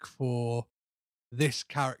like for this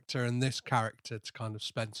character and this character to kind of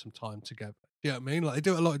spend some time together? You know what I mean? Like they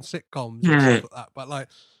do it a lot in sitcoms and stuff like that, but like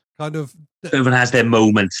kind of everyone has their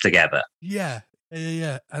moments together. Yeah.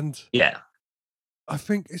 And yeah, I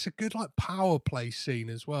think it's a good like power play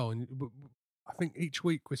scene as well. And I think each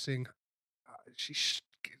week we're seeing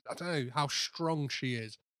I don't know how strong she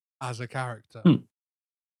is as a character.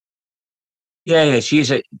 Yeah, she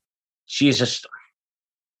is a. It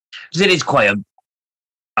is quite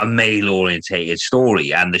a male orientated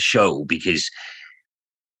story, and the show, because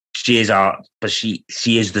she is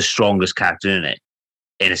she is the strongest character in it,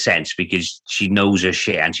 in a sense, because she knows her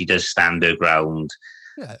shit and she does stand her ground.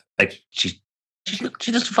 Yeah, like she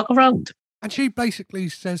doesn't fuck around. And she basically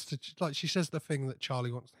says she says the thing that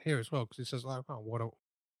Charlie wants to hear as well, because he says like, oh, what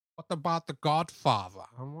about The Godfather?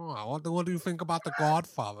 What do you think about The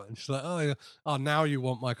Godfather? And she's like, oh, now you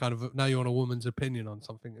want a woman's opinion on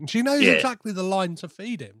something, and she knows exactly the line to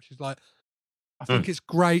feed him. She's like, I think it's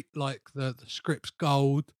great, like the script's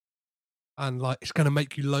gold. And like it's going to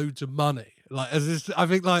make you loads of money. Like I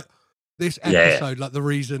think like this episode, like the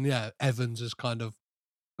reason, Evans has kind of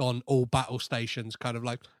gone all battle stations, kind of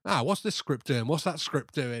like, what's this script doing? What's that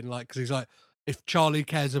script doing? Like, because he's like, if Charlie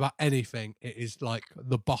cares about anything, it is like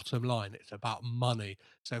the bottom line. It's about money.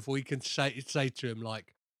 So if we can say to him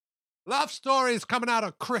like, love story is coming out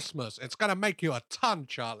of Christmas, it's going to make you a ton,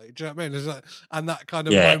 Charlie. Do you know what I mean? It's like, and that kind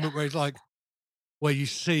of moment where he's like, where you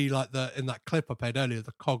see like in that clip I played earlier,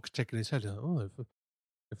 the cogs ticking his head. Oh,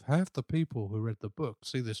 if half the people who read the book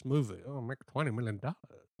see this movie, I'll make $20 million.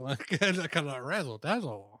 Like kind of like razzle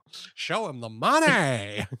dazzle. Show him the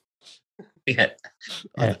money. I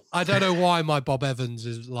don't know why my Bob Evans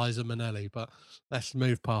is Liza Minnelli, but let's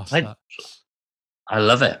move past that. I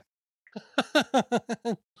love it.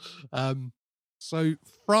 So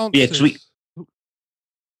Francis.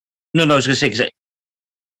 No, I was going to say,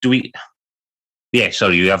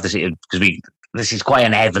 sorry, you have to say, because this is quite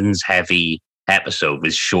an Evans heavy episode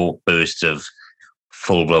with short bursts of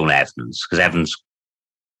full blown Evans. Because Evans,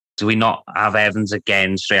 do we not have Evans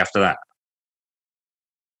again straight after that?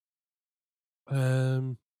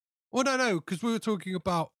 Well, no, because we were talking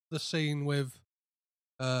about the scene with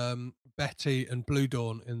Betty and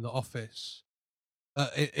Bluedorn in the office,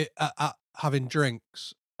 having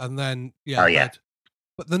drinks, and then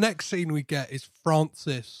But the next scene we get is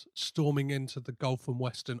Francis storming into the Gulf and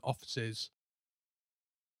Western offices,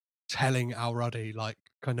 telling Al Ruddy, like,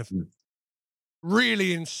 kind of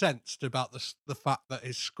really incensed about the fact that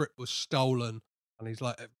his script was stolen and he's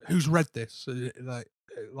like, "Who's read this?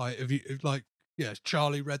 Have you has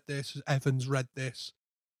Charlie read this? Has Evans read this?"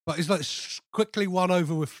 But he's like quickly won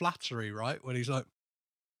over with flattery, right? When he's like,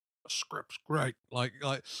 "The script's great,"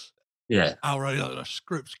 yeah, outright, the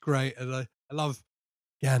script's great, and I love,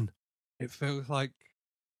 again, it feels like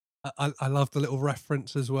I love the little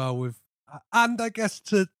reference as well with, and I guess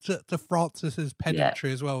to Francis's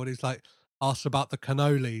pedantry as well, when he's like asks about the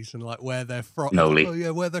cannolis and like where they're from. Cannoli. Oh yeah,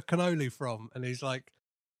 where the cannoli from? And he's like,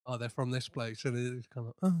 "Oh, they're from this place," and he's kind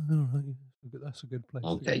of, "Oh, all right, that's a good place,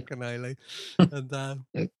 Okay. cannoli,"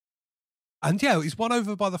 and yeah, he's won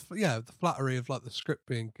over by the flattery of like the script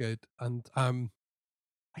being good, and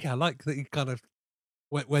I like that he kind of,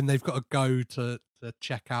 when they've got to go to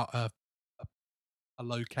check out a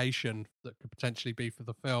location that could potentially be for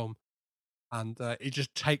the film, and he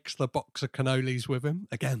just takes the box of cannolis with him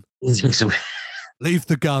again. Leave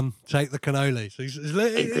the gun, take the cannoli. So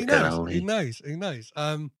he knows.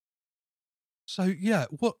 So yeah,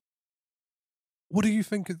 what do you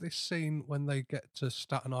think of this scene when they get to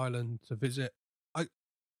Staten Island to visit?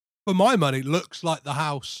 For my money, looks like the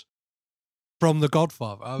house from The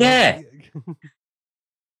Godfather.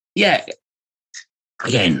 Yeah.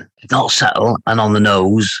 Again, not subtle and on the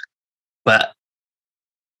nose, but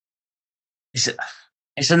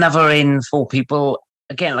it's another in for people.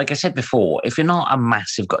 Again, like I said before, if you're not a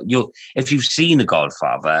massive if you've seen The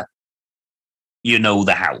Godfather, you know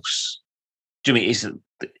the house. Do you mean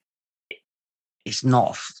it's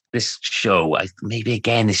not this show? Maybe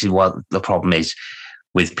again, this is what the problem is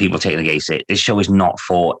with people taking against it. This show is not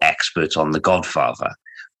for experts on The Godfather.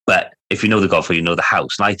 But if you know The Godfather, you know the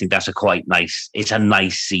house. And I think that's it's a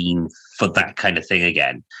nice scene for that kind of thing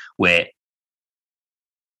again, where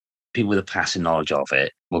people with a passing knowledge of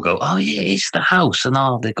it will go, "Oh yeah, it's the house." And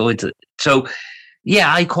they go into so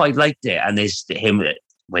yeah, I quite liked it. And there's him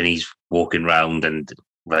when he's walking around and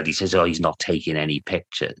Ruddy says, "Oh, he's not taking any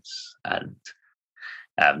pictures." And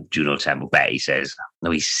Juno Temple Betty says,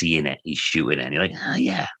 "No, he's seeing it, he's shooting it." And you're like, "Oh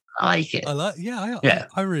yeah, I like it."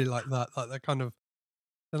 I really like that. Like that kind of,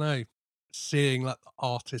 I don't know, seeing like the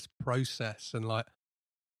artist process and like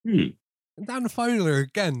and Dan Fogler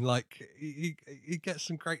again, like he gets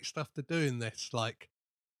some great stuff to do in this, like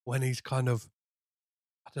when he's kind of,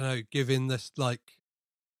 I don't know, giving this like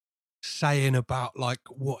saying about like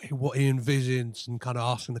what he envisions and kind of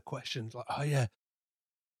asking the questions like, "Oh yeah,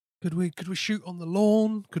 could we shoot on the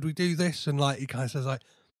lawn? Could we do this?" And like he kind of says like,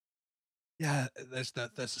 "Yeah, there's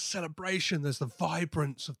a celebration, there's the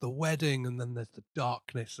vibrance of the wedding, and then there's the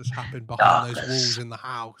darkness that's happened behind those walls in the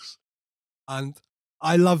house." And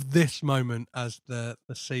I love this moment as the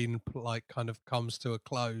scene like kind of comes to a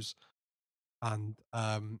close, and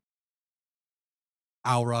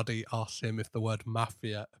Al Ruddy asks him if the word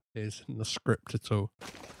mafia appears in the script at all.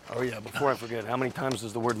 Oh yeah, before I forget, how many times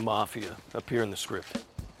does the word mafia appear in the script?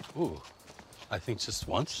 Ooh, I think just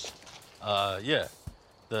once. Yeah.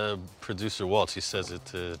 The producer, Waltz, he says it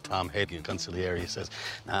to Tom Hayden, Consigliere. He says,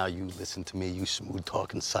 "Now you listen to me, you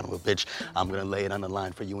smooth-talking son of a bitch. I'm going to lay it on the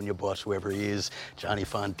line for you and your boss, whoever he is. Johnny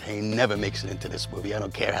Fontaine never makes it into this movie. I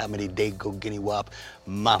don't care how many Dago, Guinea Wop,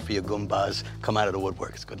 Mafia Goombas come out of the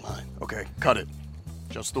woodwork." It's a good line. Okay, cut it.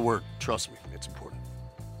 Just the word. Trust me, it's important.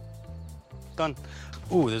 Done.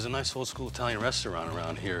 Ooh, there's a nice old-school Italian restaurant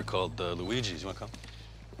around here called Luigi's. You want to come?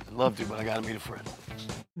 I'd love to, but I got to meet a friend.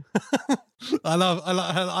 I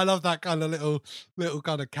love that kind of little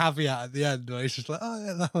kind of caveat at the end where it's just like, "Oh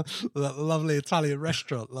yeah, that lovely Italian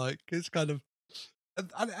restaurant." Like it's kind of,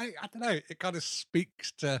 I don't know, it kind of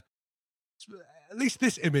speaks to at least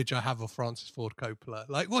this image I have of Francis Ford Coppola.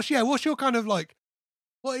 Like, what's your kind of like,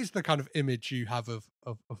 what is the kind of image you have of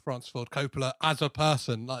Francis Ford Coppola as a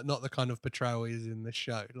person? Like, not the kind of portrayal he is in this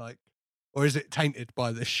show, like, or is it tainted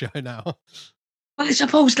by this show now? Well, I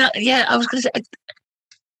suppose that, yeah, I was going to say,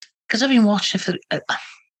 because I've been watching for,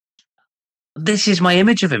 this is my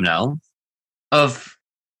image of him now.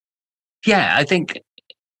 I think,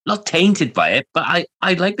 not tainted by it, but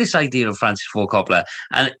I like this idea of Francis Ford Coppola.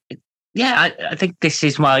 And yeah, I think this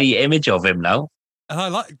is my image of him now.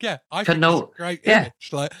 And I think it's a great image.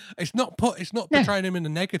 Like, it's not portraying him in a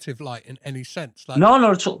negative light in any sense. Like, no,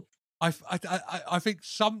 not at all. I think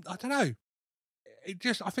I don't know.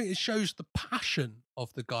 I think it shows the passion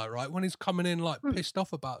of the guy, right? When he's coming in like pissed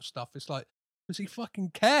off about stuff, it's like, because he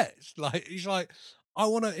fucking cares. Like, he's like,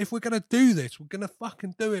 if we're going to do this, we're going to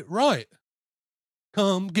fucking do it right.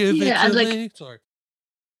 Come give it to me. Sorry.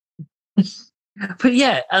 But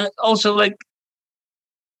yeah, and also like,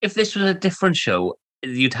 if this was a different show,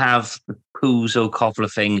 you'd have the Puzo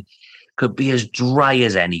Coppola thing could be as dry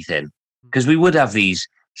as anything. Because we would have these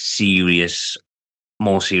serious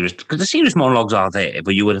more serious, because the serious monologues are there,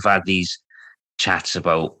 but you would have had these chats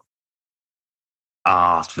about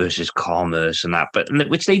art versus commerce and that, but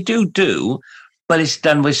which they do, but it's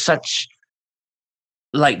done with such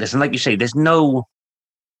lightness. And like you say, there's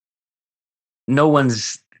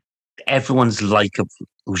everyone's likable,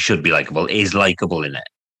 who should be likable, is likable in it.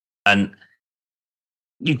 And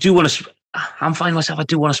you do want to, I'm finding myself, I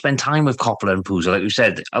do want to spend time with Coppola and Puzo, like you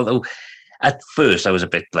said, although at first I was a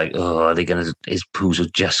bit like, oh, is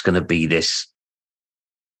Puzo just going to be this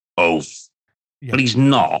oaf? Yeah. But he's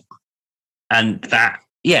not. And that,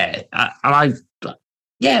 my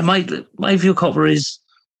view of Coppola is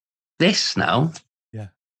this now. Yeah.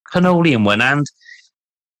 Cannoli in one hand,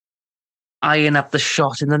 eyeing up the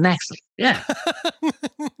shot in the next. Yeah.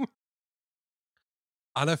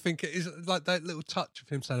 And I think it is like that little touch of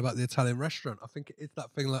him saying about the Italian restaurant. I think it is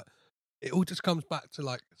that thing that it all just comes back to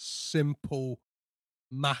like simple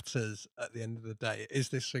matters at the end of the day. It is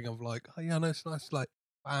this thing of like, oh yeah, no, it's a nice like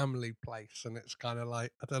family place, and it's kind of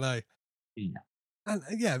like, I don't know. Yeah. And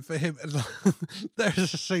yeah, for him, there's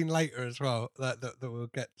a scene later as well that we'll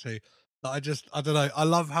get to. That I don't know. I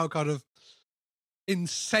love how kind of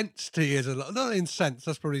incensed he is. Not incensed,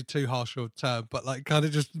 that's probably too harsh of a term, but like kind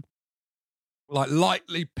of just like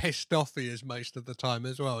lightly pissed off he is most of the time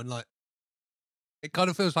as well. And like, it kind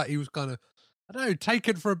of feels like he was kind of, I don't know,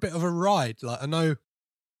 taken for a bit of a ride. Like, I know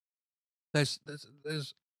there's, and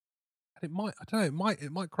it might, I don't know,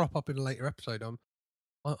 it might crop up in a later episode. I'm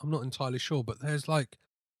not entirely sure, but there's like,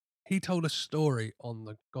 he told a story on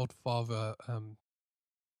the Godfather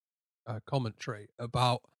commentary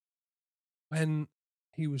about when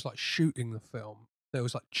he was like shooting the film, there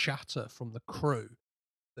was like chatter from the crew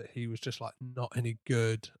that he was just like not any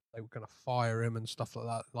good. They were going to fire him and stuff like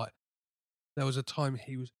that. Like, there was a time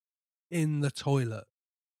he was in the toilet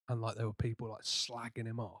and like there were people like slagging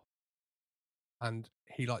him off, and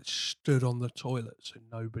he like stood on the toilet so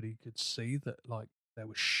nobody could see that like there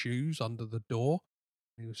were shoes under the door.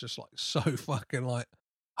 He was just like so fucking like,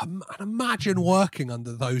 and imagine working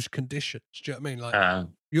under those conditions. Do you know what I mean? Like,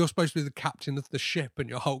 you're supposed to be the captain of the ship and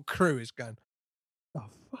your whole crew is going, the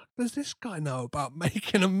fuck does this guy know about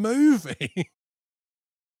making a movie?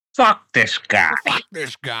 Fuck this guy. Fuck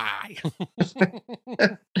this guy.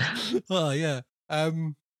 Oh yeah.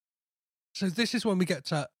 So this is when we get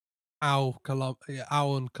to Al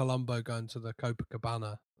and Columbo going to the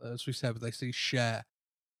Copacabana. As we said, they see Cher,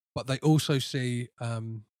 but they also see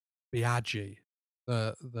Biaggi,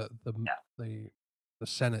 the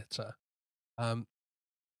senator.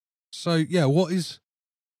 So yeah, what is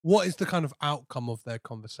the kind of outcome of their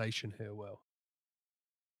conversation here, Will?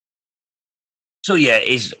 So yeah,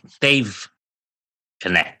 they've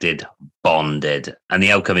connected, bonded, and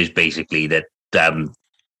the outcome is basically that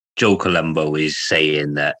Joe Colombo is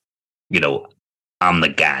saying that, you know, I'm the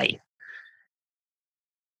guy.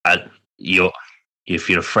 If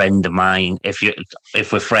you're a friend of mine, if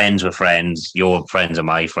we're friends, we're friends. Your friends are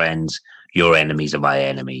my friends. Your enemies are my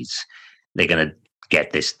enemies. They're gonna get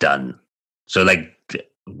this done. So like,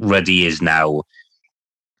 Ruddy is now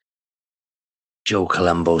Joe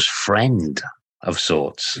Colombo's friend of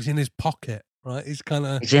sorts. He's in his pocket, right? He's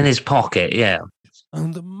in his pocket, yeah.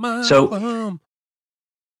 Under my so arm.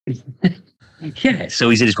 Yeah, so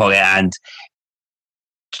he's in his pocket, and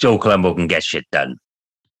Joe Colombo can get shit done.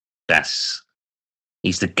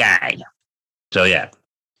 He's the guy. So yeah.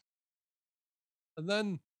 And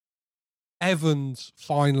then Evans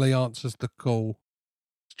finally answers the call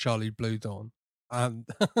to Charlie Blue Dawn. And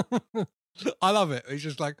I love it. He's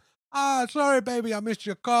just like, sorry, baby, I missed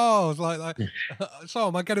your calls. Like, so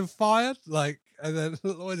am I getting fired? Like, and then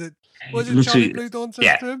what is it Charlie Blue Dawn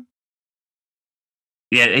says to him?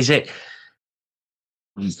 Yeah, is it?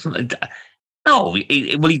 No,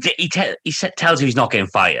 he tells him he's not getting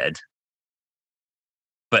fired.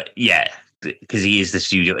 But yeah, because he is the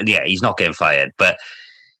studio. Yeah, he's not getting fired. But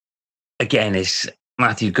again, it's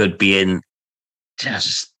Matthew Good being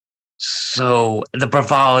just so, the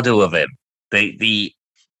bravado of him. He's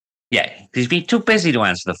been too busy to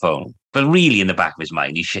answer the phone. But really, in the back of his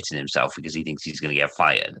mind, he's shitting himself because he thinks he's going to get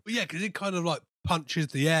fired. Well, yeah, because he kind of like punches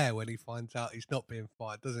the air when he finds out he's not being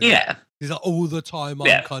fired, doesn't he? Yeah. He's like, all the time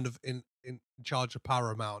I'm kind of in charge of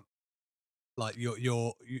Paramount. Like,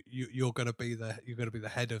 you're gonna be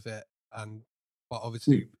the head of it, but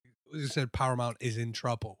obviously, as you said, Paramount is in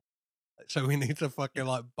trouble, so we need to fucking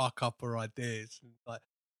like buck up our ideas. And like,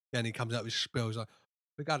 then he comes out with spills like,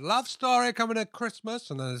 we got a love story coming at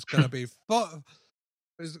Christmas, and then it's gonna be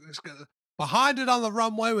behind it on the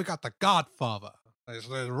runway. We got The Godfather. There's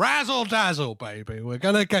razzle dazzle, baby. We're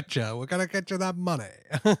gonna get you. We're gonna get you that money.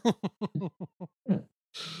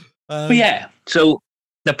 But yeah, so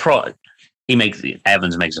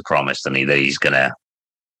Evans makes a promise, doesn't he, that he's gonna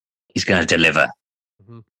deliver.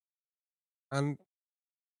 Mm-hmm. And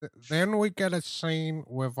then we get a scene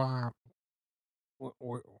with our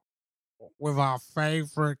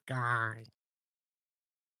favorite guy.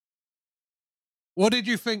 What did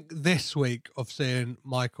you think this week of seeing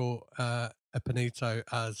Michael Epinito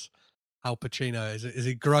as Al Pacino? Is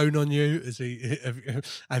he grown on you?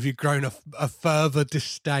 Have you grown a further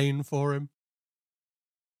disdain for him?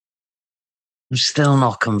 I'm still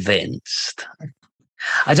not convinced.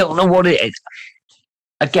 I don't know what it is.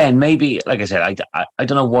 Again, maybe, like I said, I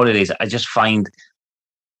don't know what it is. I just find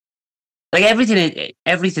like everything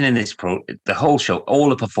in this the whole show, all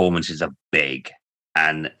the performances are big,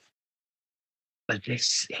 and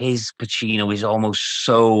his Pacino is almost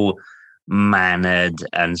so mannered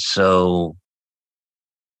and so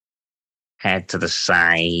head to the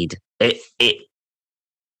side. You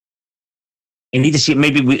need to see it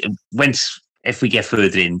maybe if we get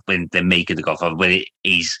further in when they're making the Godfather, we've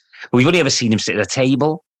only ever seen him sit at a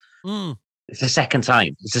table. It's the second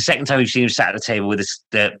time. It's the second time we've seen him sat at the table with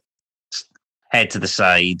the head to the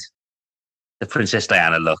side, the Princess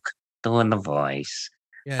Diana look, doing the voice,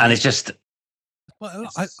 and it's just. Well,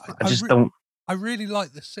 I really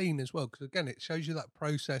like the scene as well, because again, it shows you that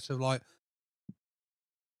process of like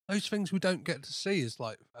those things we don't get to see as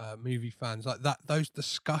like movie fans, like that those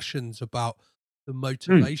discussions about the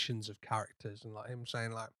motivations of characters, and like him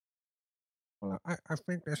saying like, I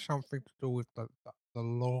think there's something to do with the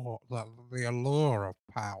allure of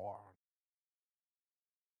power.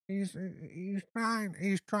 He's trying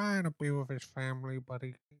to be with his family, but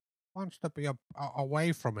he wants to be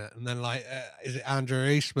away from it. And then like, is it Andrew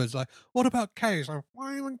Eastman's like, what about Cage? Like,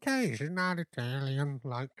 why even Cage? He's not Italian.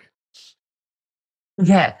 Like,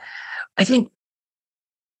 yeah, I think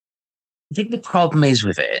the problem is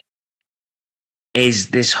with it is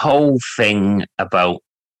this whole thing about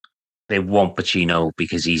they want Pacino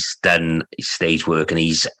because he's done his stage work and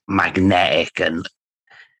he's magnetic, and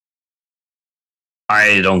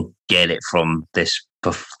I don't get it from this.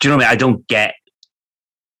 Do you know what I mean? I don't get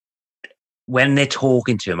when they're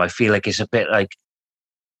talking to him. I feel like it's a bit like,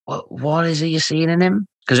 what is it you're seeing in him?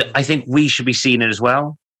 Because I think we should be seeing it as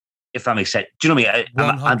well, if that makes sense. Do you know what I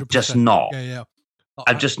mean? I'm just not. Yeah.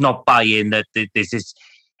 I'm just not buying that this is.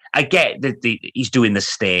 I get that he's doing the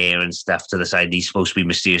stare and stuff to the side. And he's supposed to be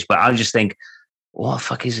mysterious, but I just think, what the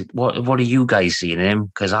fuck is it? What are you guys seeing in him?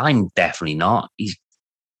 Because I'm definitely not.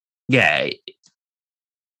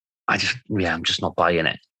 I'm just not buying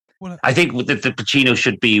it. Well, I think the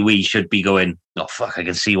Pacino we should be going, oh fuck, I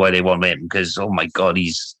can see why they want him, because oh my god,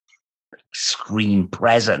 he's screen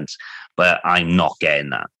presence, but I'm not getting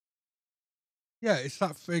that. Yeah, it's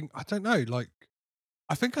that thing. I don't know. Like,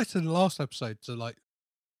 I think I said in the last episode to like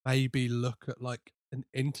maybe look at like an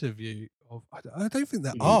interview of. I don't think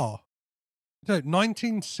there are. No,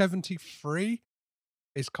 1973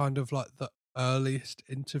 is kind of like the earliest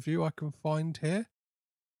interview I can find here.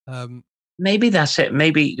 Maybe that's it.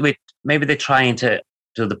 Maybe they're trying to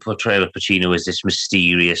do the portrayal of Pacino as this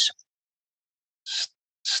mysterious,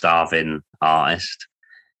 starving artist,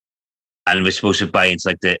 and we're supposed to buy into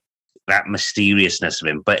like that mysteriousness of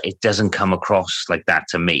him, but it doesn't come across like that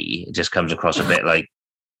to me. It just comes across a bit like,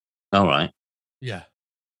 all right, yeah.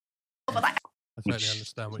 I totally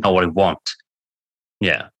understand. Not what I want.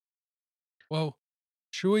 Yeah. Well,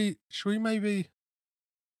 should we maybe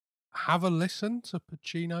have a listen to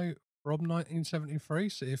Pacino from 1973?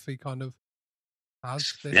 See if he kind of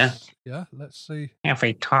has this. Yeah. Let's see if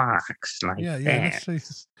he talks like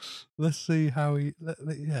that. Let's see how he.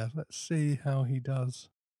 Let's see how he does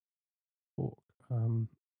talk.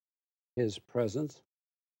 His presence,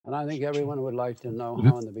 and I think everyone would like to know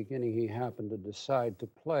how, in the beginning, he happened to decide to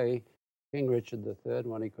play King Richard III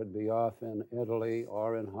when he could be off in Italy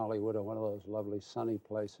or in Hollywood or one of those lovely sunny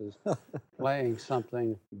places, playing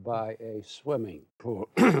something by a swimming pool.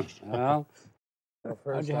 Well,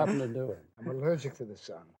 how'd you happen to do it? I'm allergic to the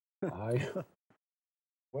sun.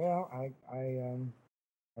 Well,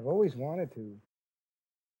 I've always wanted to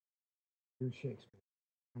do Shakespeare,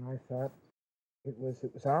 and I thought it was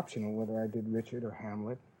optional whether I did Richard or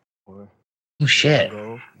Hamlet or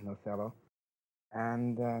Iago and Othello.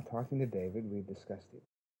 And talking to David, we discussed it.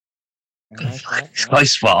 And I thought, it's quite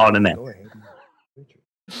spot on, isn't it? Go ahead and Richard.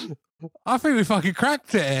 I think we fucking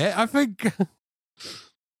cracked it here. I think,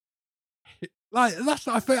 like, that's.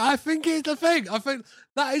 I think it's the thing. I think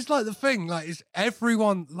that is like the thing. Like, is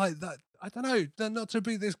everyone like that? I don't know. Not to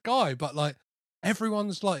be this guy, but like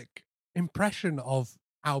everyone's like impression of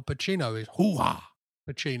Al Pacino is hoo-ha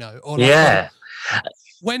Pacino. Or like,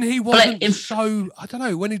 when he wasn't I don't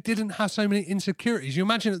know, when he didn't have so many insecurities. You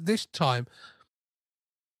imagine at this time,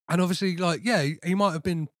 and obviously, like, yeah, he might have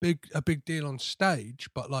been a big deal on stage,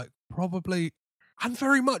 but like probably, and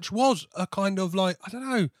very much was a kind of like, I don't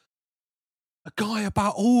know, a guy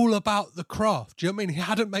all about the craft. Do you know what I mean? He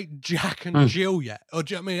hadn't made Jack and Jill yet, or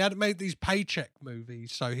do you know what I mean? He hadn't made these paycheck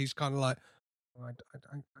movies, so he's kind of like, I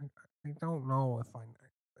don't know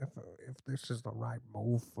if this is the right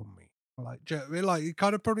move for me. Like, do you know what I mean? Like, he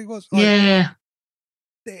kind of probably was. Like, yeah.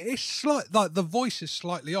 It's like the voice is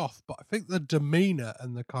slightly off, but I think the demeanor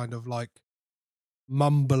and the kind of like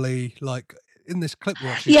mumbly, like in this clip,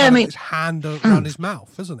 his hand around his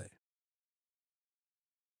mouth, isn't it?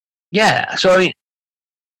 Yeah. So I mean,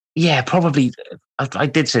 yeah, probably. I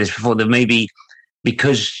did say this before, that maybe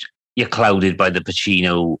because you're clouded by the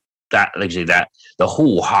Pacino, that, like I say, that the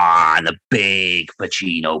hoo-ha and the big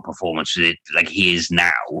Pacino performance, like he is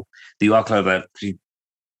now, that you are clouded by,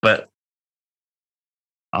 but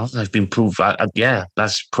I've been proved. Yeah,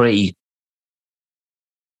 that's pretty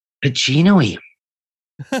Pacino-y.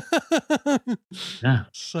 Yeah.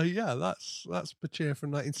 So yeah, that's Pacino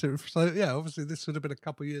from 1970. So yeah, obviously this would have been a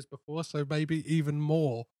couple of years before, so maybe even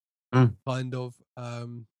more kind of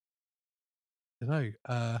like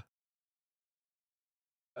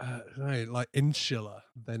insular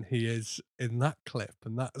than he is in that clip,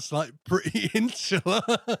 and that's like pretty insular.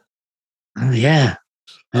 Yeah.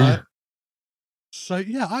 So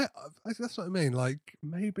yeah, I that's what I mean. Like,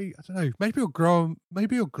 maybe, I don't know, maybe he'll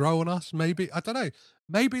grow on us. Maybe, I don't know.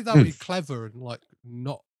 Maybe that'll be clever and like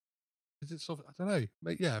not. Is it sort of, I don't know.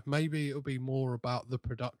 Yeah, maybe it'll be more about the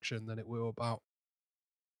production than it will about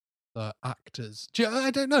the actors.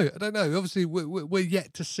 I don't know. Obviously, we're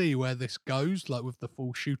yet to see where this goes, like with the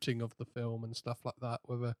full shooting of the film and stuff like that.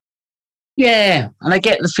 Yeah, and I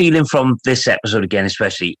get the feeling from this episode again,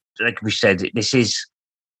 especially like we said, this is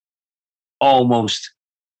almost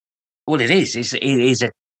what it is. It is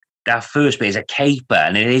that first bit is a caper,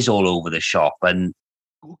 and it is all over the shop. And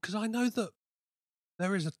because I know that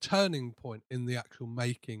there is a turning point in the actual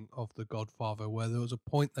making of The Godfather where there was a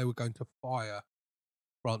point they were going to fire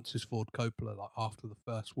Francis Ford Coppola like after the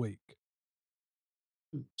first week.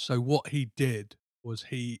 So what he did was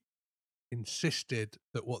he insisted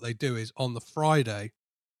that what they do is on the Friday,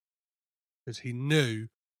 because he knew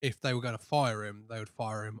if they were going to fire him, they would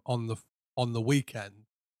fire him on the weekend,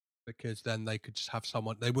 because then they could just have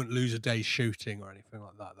someone, they wouldn't lose a day's shooting or anything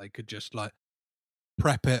like that. They could just like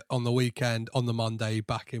prep it on the weekend, on the Monday,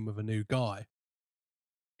 back in with a new guy.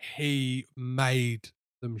 He made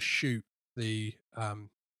them shoot the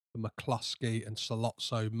McCluskey and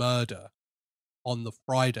Sollozzo murder on the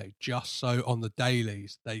Friday, just so on the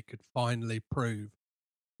dailies they could finally prove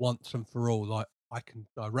once and for all, like, I can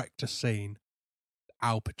direct a scene.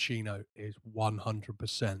 Al Pacino is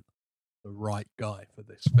 100% the right guy for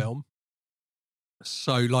this film.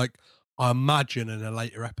 So, like, I imagine in a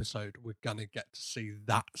later episode we're gonna get to see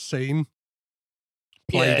that scene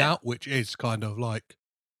played out, which is kind of like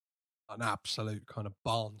an absolute kind of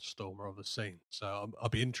barnstormer of a scene. So I'll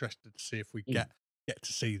be interested to see if we get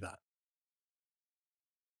to see that.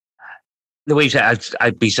 The way you said,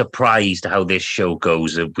 I'd be surprised how this show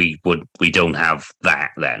goes if we don't have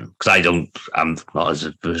that then, because I'm not as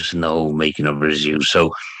a person making a review,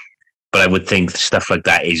 so, but I would think stuff like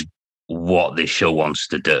that is what this show wants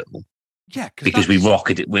to do. Yeah, because we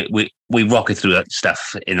rocketed through that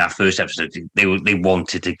stuff in that first episode. They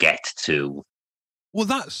wanted to get to. Well,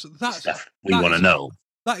 that's stuff we want to know.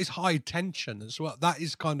 That is high tension as well. That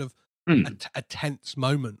is kind of a tense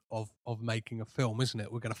moment of making a film, isn't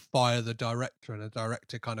it? We're going to fire the director, and a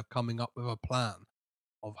director kind of coming up with a plan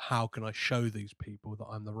of how can I show these people that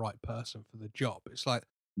I'm the right person for the job. It's like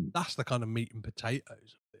that's the kind of meat and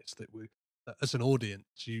potatoes of this that as an audience,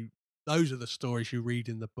 those are the stories you read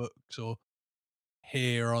in the books or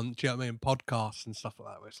hear on, do you know what I mean, podcasts and stuff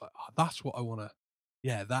like that, where it's like, oh, that's what I want to.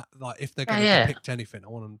 Yeah, that, like, if they're going to depict anything, I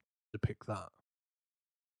want them to depict that.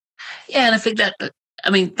 Yeah, and I think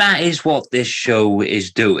that is what this show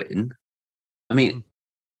is doing. I mean,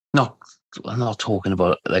 I'm not talking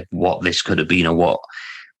about like what this could have been or what,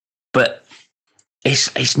 but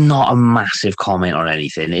it's not a massive comment on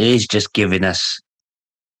anything. It is just giving us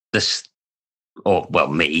this, or well,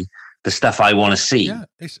 me, the stuff I want to see. Yeah,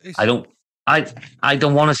 I don't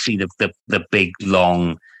want to see the big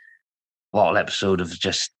long whole episode of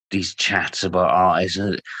just these chats about artists.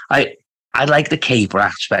 I like the caper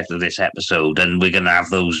aspect of this episode, and we're going to have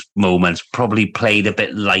those moments probably played a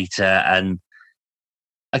bit lighter. And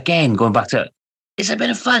again, going back to, it's a bit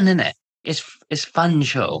of fun, isn't it? It's fun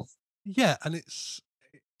show. Yeah, and it's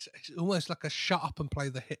it's almost like a shut up and play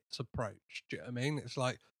the hits approach. Do you know what I mean? It's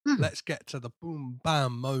like, let's get to the boom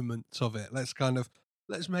bam moments of it. Let's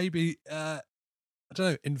maybe I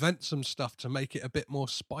don't know, invent some stuff to make it a bit more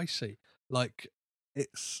spicy. Like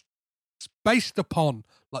it's based upon,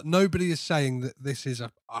 like, nobody is saying that this is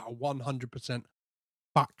a 100%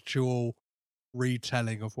 factual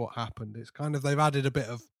retelling of what happened. It's kind of, they've added a bit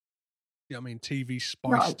of, you know what I mean, TV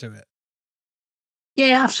spice to it.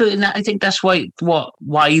 Yeah, absolutely. And I think that's why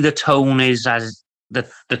the tone is as the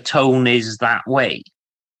tone is that way.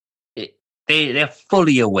 They're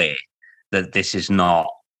fully aware that this is not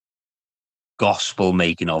gospel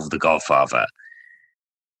making of The Godfather.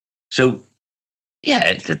 So,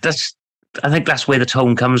 yeah, I think that's where the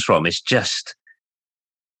tone comes from. It's just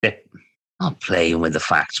they're not playing with the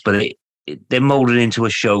facts, but they're molded into a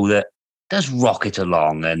show that does rocket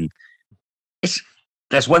along, and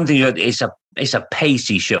that's one thing. It's a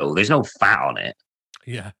pacey show. There's no fat on it.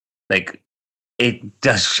 Yeah, like it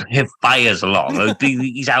fires along. Like,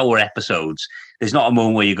 these hour episodes, there's not a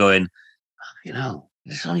moment where you're going,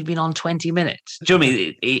 it's only been on 20 minutes. Do you know what I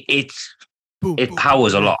mean? It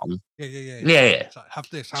powers along. Yeah. Like, have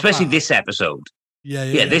this, especially that. This episode.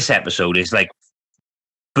 Yeah. This episode is like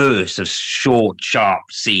bursts of short, sharp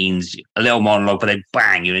scenes, a little monologue, but then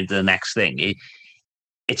bang, you're into the next thing.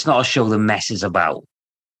 It's not a show that messes about.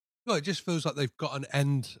 Well, it just feels like they've got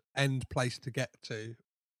an end place to get to,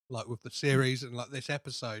 like with the series and like this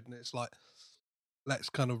episode, and it's like, let's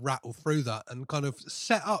kind of rattle through that and kind of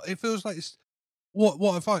set up. It feels like it's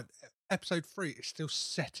what I find. Episode 3 is still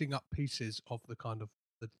setting up pieces of the kind of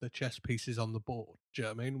the chess pieces on the board. Do you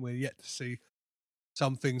know what I mean? We're yet to see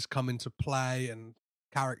some things come into play and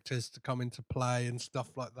characters to come into play and stuff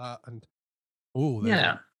like that. And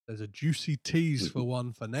there's a juicy tease for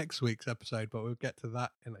one for next week's episode, but we'll get to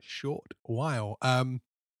that in a short while.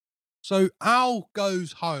 So Al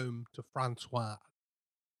goes home to Francoise.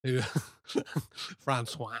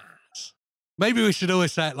 Francoise. Maybe we should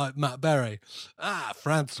always say it like Matt Berry.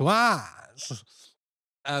 Francoise.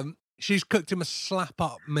 She's cooked him a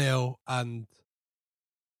slap-up meal, and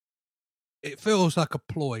it feels like a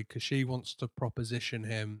ploy because she wants to proposition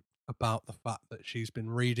him about the fact that she's been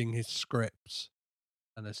reading his scripts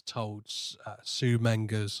and has told Sue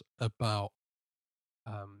Mengers about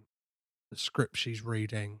the script she's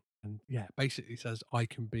reading, and basically says, I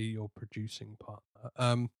can be your producing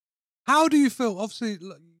partner. How do you feel? Obviously,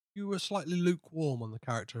 you were slightly lukewarm on the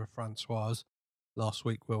character of Francoise last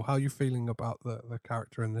week, Will. How are you feeling about the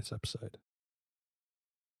character in this episode?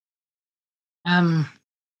 I'm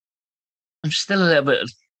still a little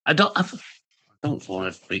bit. I'm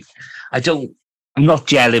not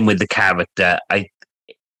gelling with the character. I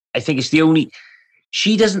think it's the only.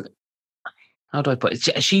 She doesn't. How do I put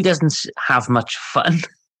it? She doesn't have much fun.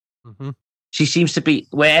 Mm-hmm. She seems to be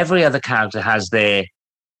where every other character has their.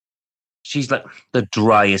 She's like the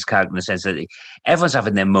driest character in the sense that everyone's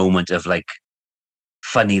having their moment of like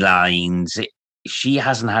funny lines. She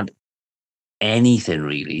hasn't had anything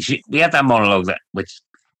really. We had that monologue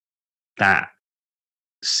that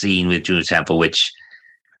scene with Juno Temple, which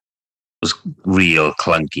was real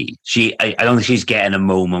clunky. I don't think she's getting a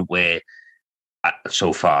moment where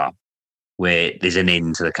so far where there's an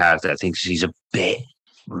end to the character. I think she's a bit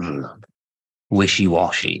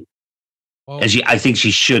wishy-washy. And I think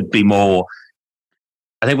she should be more.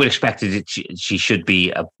 I think we're expected that she should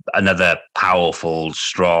be another powerful,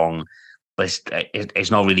 strong, but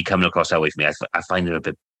it's not really coming across that way for me. I find her a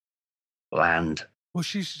bit bland. Well,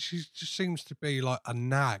 she just seems to be like a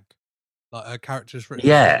nag. Like her character's written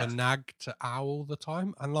as a nag to Al all the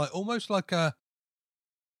time, and like almost like an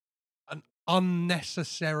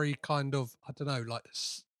unnecessary kind of, I don't know, like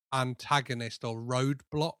antagonist or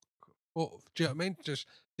roadblock. Or, do you know what I mean? Just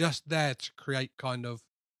there to create kind of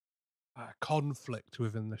conflict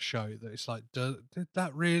within the show. That it's like, did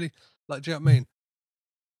that really? Like, do you know what I mean?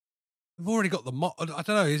 We've already got the I don't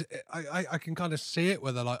know. I can kind of see it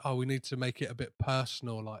where they're like, we need to make it a bit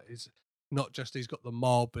personal. Like, it's not just he's got the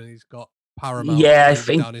mob and he's got Paramount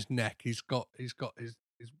down his neck. He's got his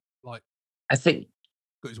like. I think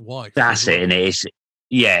got his wife. That's it, and it's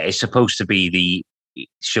supposed to be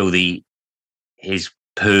his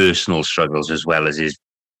personal struggles as well as his,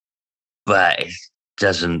 but it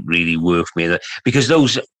doesn't really work for me because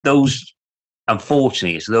those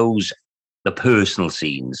unfortunately it's the personal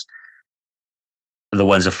scenes are the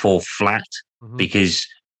ones that fall flat because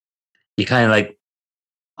you're kind of like,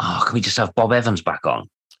 can we just have Bob Evans back on?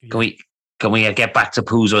 Yeah. Can we get back to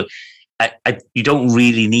Puzo? You don't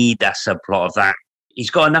really need that subplot of that. He's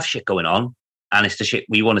got enough shit going on, and it's the shit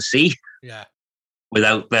we want to see. Yeah.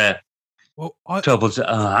 Without the Well, troubles,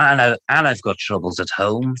 and I've got troubles at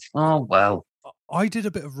home. Oh well. I did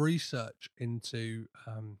a bit of research into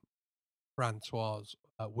Francoise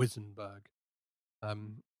Wisenberg,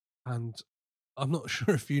 and I'm not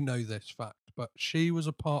sure if you know this fact, but she was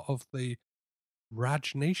a part of the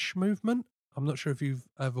Rajneesh movement. I'm not sure if you've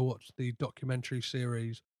ever watched the documentary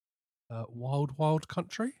series Wild Wild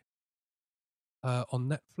Country on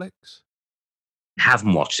Netflix.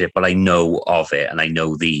 Haven't watched it, but I know of it, and I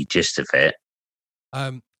know the gist of it.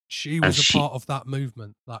 She was a part of that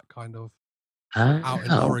movement, that kind of out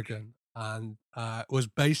in Oregon, and was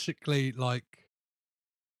basically like,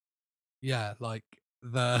 yeah, like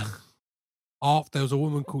there was a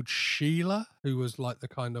woman called Sheila who was like the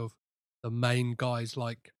kind of the main guy's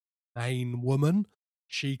like main woman.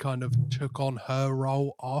 She kind of took on her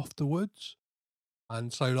role afterwards,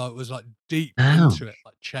 and so like was like deep into it,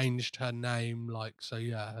 like changed her name, like, so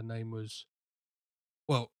yeah, her name was,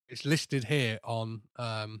 well, it's listed here on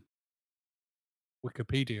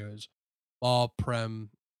Wikipedia as Barprem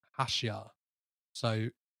Hashia. So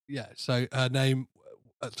yeah, so her name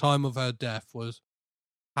at the time of her death was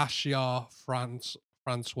Hashia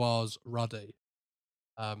Francoise Ruddy.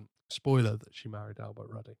 Spoiler that she married Albert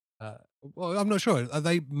Ruddy. Well, I'm not sure. Are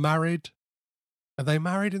they married? Are they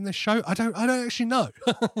married in this show? I don't actually know.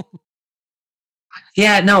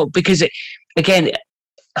 Yeah, no, because again,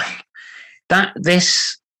 that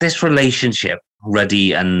this relationship,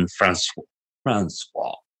 Ruddy and Francoise,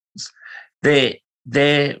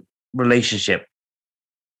 their relationship,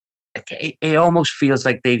 it almost feels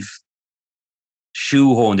like they've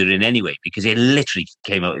shoehorned it in anyway, because it literally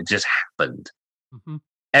came out. It just happened. Mm-hmm.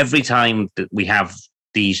 Every time that we have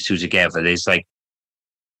these two together, there's like,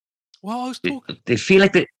 well, I was talking. They feel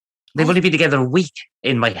like they've only been together a week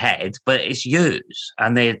in my head, but it's years,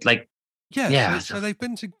 and they're like, yeah. So they've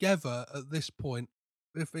been together at this point.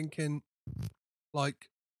 We're thinking like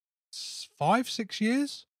 5-6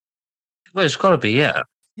 years. Well, it's got to be, yeah.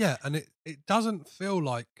 Yeah, and it doesn't feel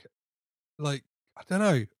like I don't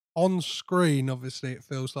know. On screen, obviously, it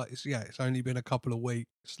feels like it's only been a couple of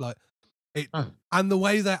weeks. Like it, and the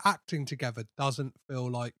way they're acting together doesn't feel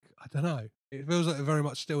like, I don't know. It feels like they're very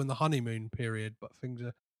much still in the honeymoon period, but things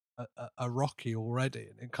are rocky already,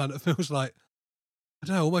 and it kind of feels like, I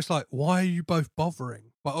don't know, almost like, why are you both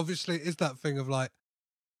bothering? But obviously, it is that thing of like,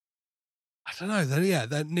 I don't know.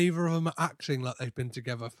 Then neither of them are acting like they've been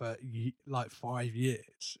together for like 5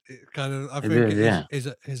 years. It kind of, I think,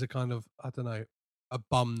 is a kind of, I don't know, a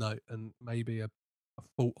bum note, and maybe a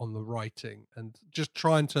fault on the writing, and just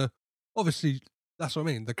trying to, obviously, that's what I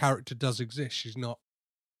mean. The character does exist. She's not,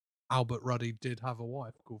 Albert Ruddy did have a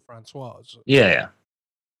wife called Francoise. Yeah.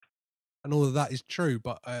 And all of that is true,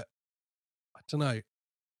 but I don't know,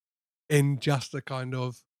 in just a kind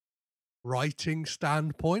of writing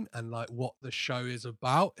standpoint and like what the show is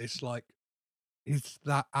about, it's like, is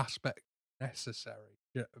that aspect necessary?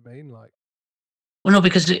 You know what I mean? Like, well, no,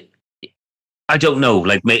 because I don't know.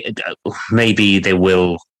 Like, maybe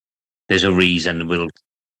there's a reason.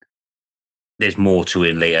 There's more to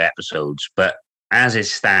it in later episodes, but as it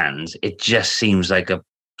stands, it just seems like a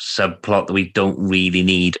subplot that we don't really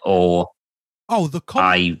need, or the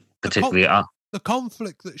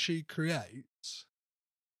conflict that she creates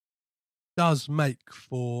does make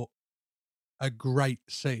for a great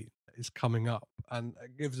scene that is coming up, and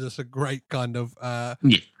it gives us a great kind of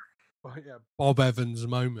Bob Evans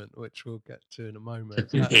moment, which we'll get to in a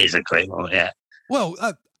moment. It is a great one, yeah. Well,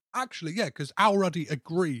 actually, yeah, because Al Ruddy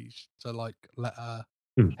agrees to like let her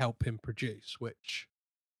help him produce, which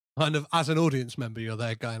kind of, as an audience member, you're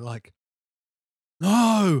there going like,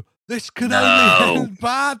 no, this could only end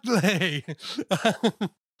badly.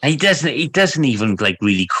 He doesn't even like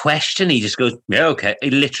really question. He just goes, yeah, okay.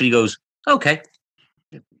 He literally goes, okay.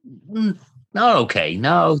 Not okay.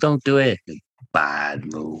 No, don't do it.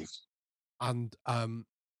 Bad move. And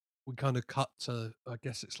we kind of cut to, I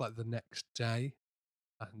guess it's like the next day,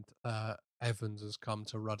 and Evans has come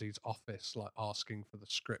to Ruddy's office, like asking for the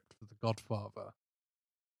script for The Godfather.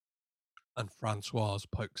 And Francoise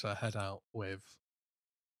pokes her head out with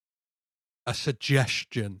a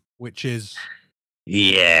suggestion, which is,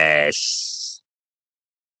 yes,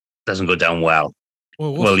 doesn't go down well.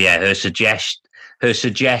 Well, yeah, her suggestion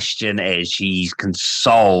is she can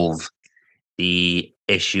solve the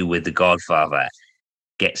issue with The Godfather,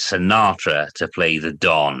 get Sinatra to play the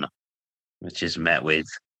Don, which is met with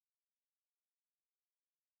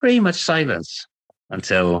pretty much silence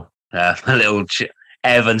until a little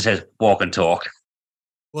Evan says, walk and talk.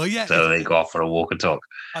 Well, yeah. So they go off for a walk and talk.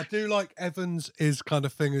 I do like Evans' kind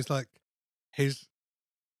of thing is like his,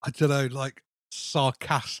 I don't know, like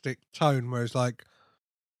sarcastic tone, where it's like,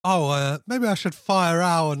 oh, maybe I should fire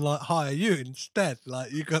Al and like hire you instead.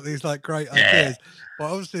 Like you got these like great ideas, but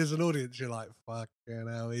obviously as an audience, you're like, fucking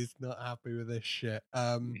hell, he's not happy with this shit.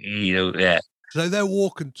 Yeah. So their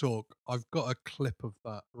walk and talk. I've got a clip of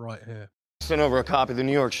that right here. Sent over a copy of the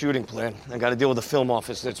New York shooting plan. I got to deal with the film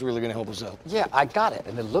office. That's really going to help us out. Yeah, I got it,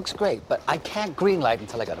 and it looks great, but I can't greenlight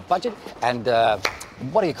until I got a budget and,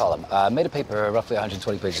 what do you call them? Made a paper roughly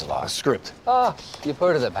 120 pages long. A script. Oh, you've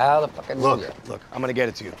heard of them, Al. The fucking Look, I'm going to get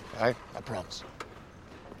it to you, all right? I promise.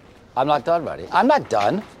 I'm not done, Roddy. I'm not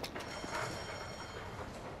done.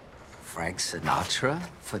 Frank Sinatra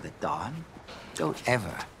for the Dawn? Don't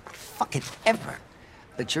ever, fucking ever,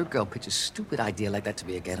 let your girl pitch a stupid idea like that to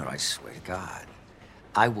me again, or I swear to God,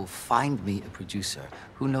 I will find me a producer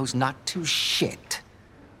who knows not to shit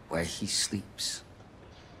where he sleeps.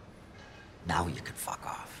 Now you can fuck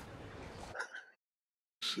off.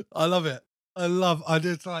 I love it. I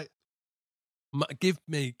just like, give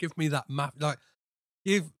me that map. Like,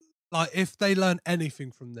 if they learn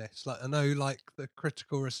anything from this, like I know like the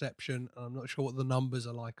critical reception, and I'm not sure what the numbers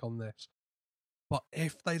are like on this, but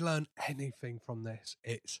if they learn anything from this,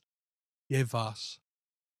 it's give us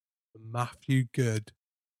the Matthew Good,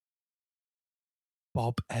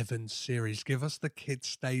 Bob Evans series. Give us the Kid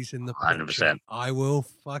Stays in the Picture. 100%. I will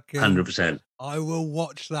fucking 100%. I will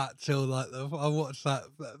watch that till like I watch that.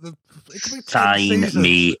 It could be 10 Sign seasons.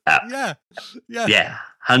 me up. Yeah. Yeah,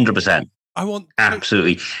 100%. I want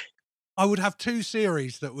absolutely. I would have 2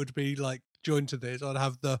 series that would be like joined to this. I'd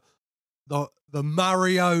have the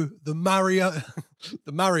Mario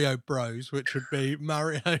Bros, which would be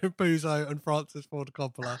Mario Puzo and Francis Ford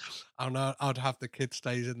Coppola, and I'd have the Kid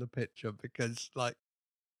Stays in the Picture because like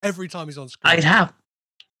every time he's on screen, I'd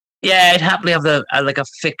happily have like a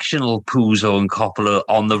fictional Puzo and Coppola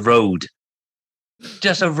on the road,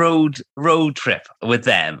 just a road trip with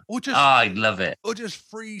them. I'd love it. Or just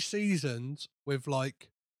 3 seasons with like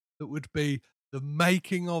that would be the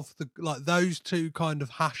making of the like those 2 kind of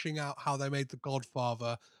hashing out how they made The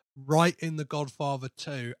Godfather right in The Godfather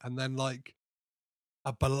 2, and then like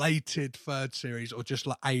a belated 3rd series, or just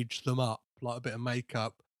like age them up like a bit of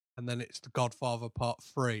makeup, and then it's The Godfather Part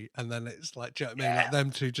 3, and then it's like, do you know what I mean? Like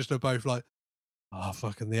them 2 just are both like, oh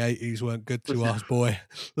fucking the 80s weren't good to us, boy.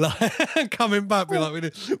 Like coming back, be like,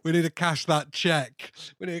 we need to cash that check.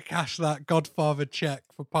 We need to cash that Godfather check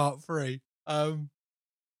for Part 3.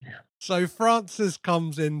 So Francis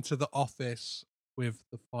comes into the office with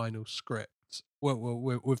the final script,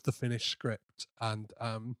 with the finished script, and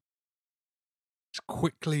it's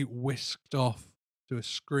quickly whisked off to a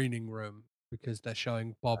screening room because they're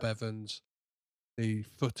showing Bob Evans the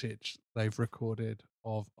footage they've recorded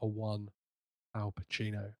of a one Al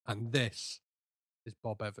Pacino, and this is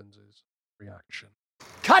Bob Evans's reaction.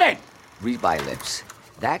 Cut it! Read my lips.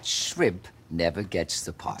 That shrimp never gets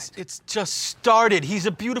the part. It's just started. He's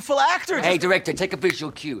a beautiful actor. Hey, director, take a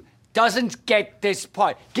visual cue. Doesn't get this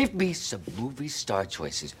part. Give me some movie star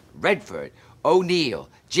choices. Redford, O'Neill,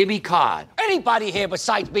 Jimmy Caan. Anybody here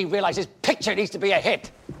besides me realizes picture needs to be a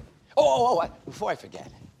hit. Before I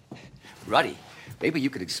forget. Ruddy, maybe you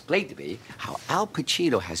could explain to me how Al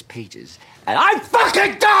Pacino has pages and I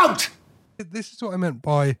fucking don't! This is what I meant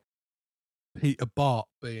by Peter Bart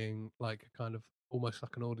being like a kind of almost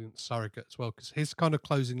like an audience surrogate as well, because his kind of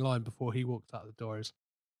closing line before he walked out the door is,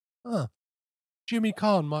 Jimmy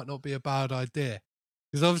Caan might not be a bad idea.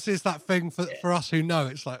 Because obviously it's that thing for us who know,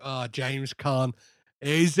 it's like, James Caan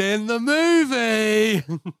is in the movie.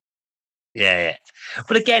 Yeah.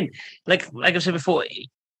 But again, like I said before,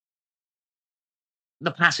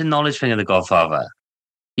 the passing knowledge thing of The Godfather,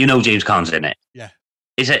 James Caan's in it. Yeah.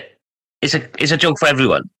 It's a joke for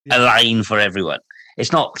everyone, a line for everyone.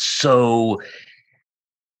 It's not so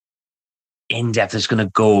in depth it's going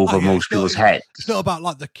to go over most people's heads. It's not about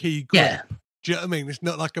like the key group. Yeah. Do you know what I mean? It's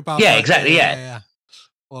not like about exactly.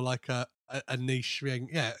 Or like a niche thing.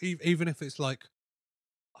 Yeah, even if it's like,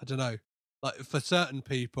 I don't know, like for certain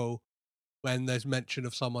people, when there's mention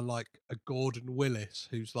of someone like a Gordon Willis,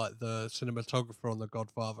 who's like the cinematographer on The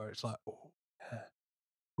Godfather, it's like,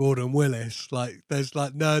 Gordon Willis. Like there's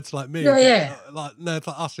like nerds like me, like nerds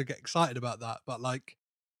like us who get excited about that. But like,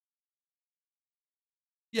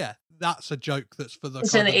 yeah, that's a joke that's for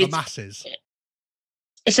the masses.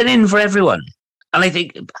 It's an in for everyone, and I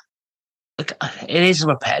think it is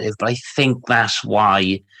repetitive, but I think that's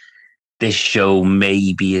why this show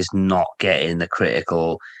maybe is not getting the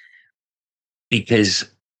critical, because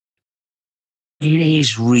it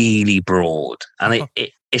is really broad, and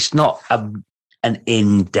it's not an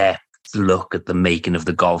in-depth look at the making of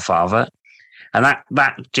The Godfather, and that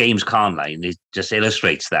James Caan line just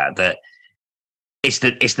illustrates that it's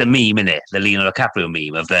the meme, innit? The Leonardo DiCaprio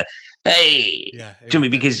meme of the hey, Yeah, to me,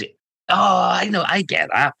 because I know, I get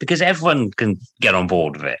that, because everyone can get on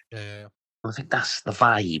board with it. Yeah. I think that's the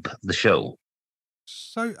vibe of the show.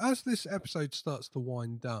 So as this episode starts to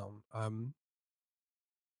wind down,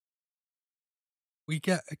 we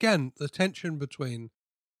get again the tension between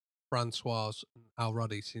Francoise and Al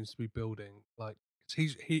Ruddy seems to be building. Like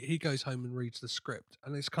he goes home and reads the script,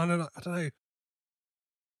 and it's kind of like, I don't know.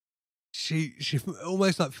 She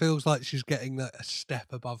almost like feels like she's getting a step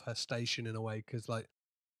above her station in a way, because like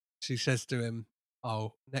she says to him,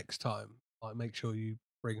 "Oh, next time, like make sure you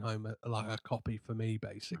bring home a copy for me,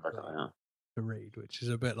 basically, to read," which is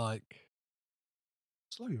a bit like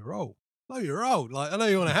slow your roll. Like I know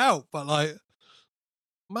you want to help, but like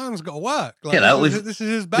man's got to work. Like this is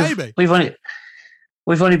his baby. We've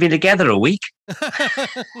only been together a week.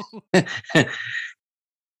 But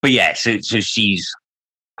yeah, so she's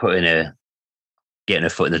getting her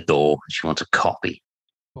foot in the door. She wants a copy.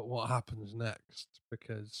 But what happens next?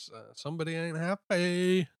 Because somebody ain't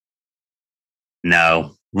happy.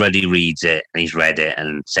 No, Ruddy reads it, and he's read it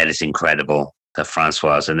and said it's incredible to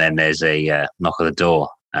Francoise. And then there's a knock on the door,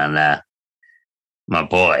 and my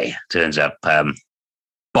boy turns up.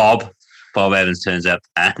 Bob Evans turns up,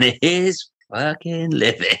 and it is fucking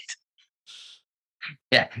livid.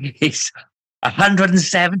 Yeah, he's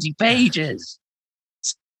 170 pages.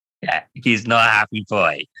 Yeah, he's not a happy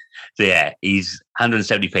boy. So yeah, he's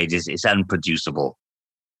 170 pages. It's unproducible,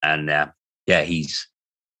 and he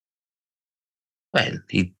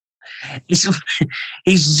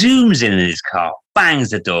zooms in his car,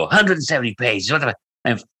 bangs the door, 170 pages, whatever,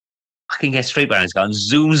 and fucking gets straight behind his car and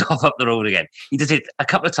zooms off up the road again. He does it a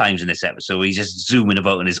couple of times in this episode where he's just zooming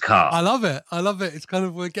about in his car. I love it. It's kind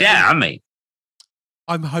of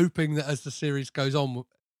I'm hoping that as the series goes on,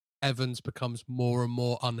 Evans becomes more and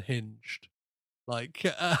more unhinged. Like,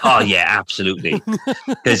 oh yeah, absolutely.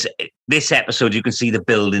 Because this episode, you can see the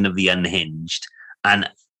building of the unhinged, and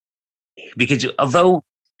because although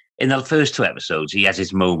in the first two episodes he has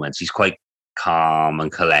his moments, he's quite calm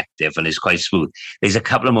and collective, and is quite smooth. There's a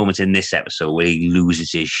couple of moments in this episode where he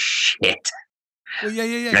loses his shit. Well,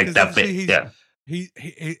 yeah. Like that bit.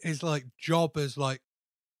 His like job has like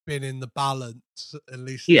been in the balance, at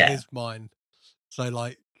least in his mind. So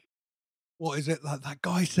like, what is it like that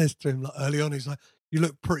guy says to him like early on? He's like, "You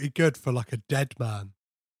look pretty good for like a dead man,"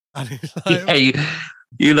 and he's like,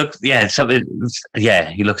 you look, something,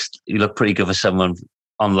 you look pretty good for someone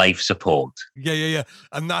on life support. Yeah.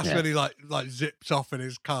 And that's when he like zips off in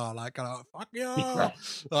his car, like, fuck yeah.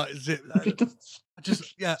 Like zip.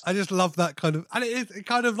 I just love that kind of, and it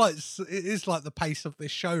is like the pace of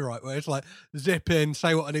this show, right? Where it's like zip in,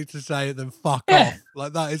 say what I need to say, and then fuck off.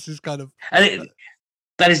 Like that is just kind of. And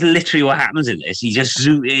that is literally what happens in this. He just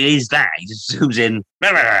zooms in,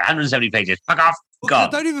 170 pages, fuck off. Well, I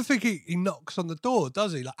don't even think he knocks on the door,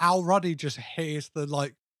 does he? Like Al Ruddy just hears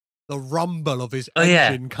the rumble of his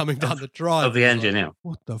engine coming down the drive. Of the engine, like,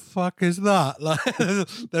 what the fuck is that? Like,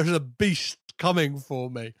 there's a beast coming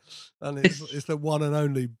for me, and it's the one and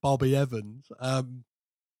only Bobby Evans.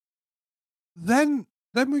 Then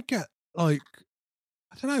we get like,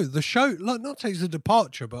 I don't know, the show like not takes a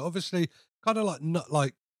departure, but obviously kind of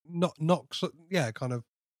like knocks, kind of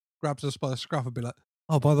grabs us by the scruff and be like,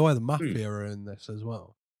 oh, by the way, the mafia are in this as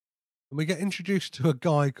well, and we get introduced to a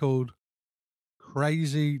guy called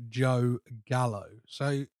Crazy Joe Gallo.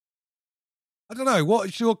 So I don't know, what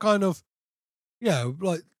is your kind of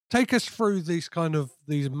take us through these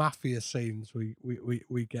mafia scenes we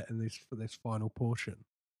get in this final portion.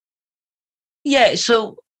 Yeah,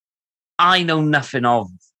 so I know nothing of,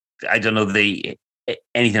 I don't know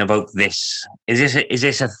anything about this. Is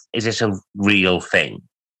this a real thing?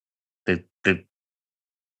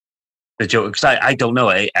 The joke, because I don't know.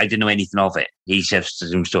 I didn't know anything of it. He just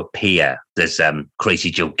seems to appear. There's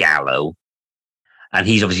Crazy Joe Gallo, and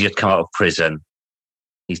he's obviously just come out of prison.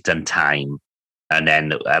 He's done time, and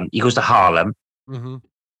then he goes to Harlem to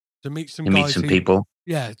meet some people.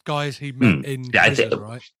 Yeah, guys he met in prison,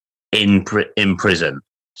 right? In prison.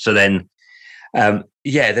 So then, then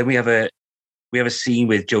we have a scene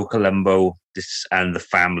with Joe Colombo and the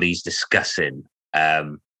families discussing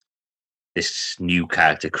this new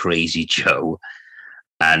character, Crazy Joe,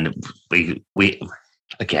 and we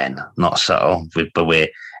again, not subtle, but we're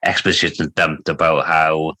exposition dumped about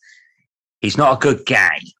how he's not a good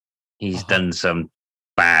guy. He's done some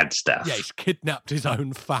bad stuff. Yeah, he's kidnapped his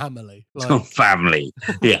own family. His own family.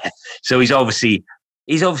 Yeah. So he's obviously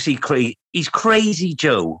crazy. He's Crazy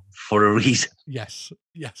Joe for a reason. Yes.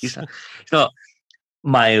 He's not.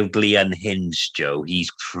 mildly unhinged Joe. He's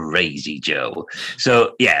crazy Joe.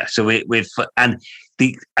 So yeah, so we've and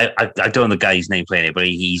I don't know the guy's name playing it, but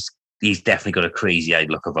he's definitely got a crazy-eyed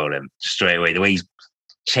look about him straight away. The way he's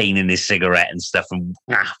chaining his cigarette and stuff, and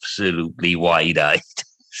absolutely wide-eyed.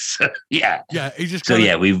 So yeah, he just. So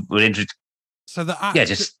yeah, we're introduced. So the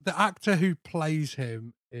actor who plays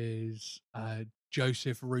him is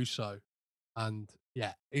Joseph Russo, and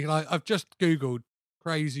yeah, I've just googled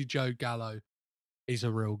Crazy Joe Gallo. He's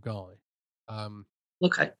a real guy.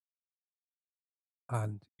 Okay.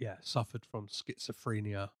 And yeah, suffered from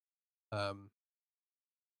schizophrenia.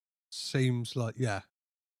 Seems like a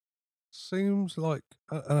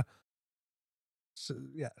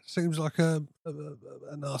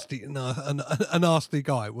nasty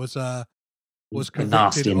guy. Was convicted a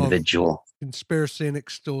nasty individual. Of conspiracy and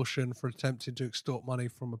extortion for attempting to extort money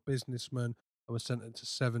from a businessman, and was sentenced to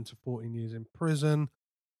 7 to 14 years in prison.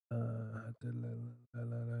 That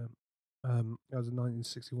was in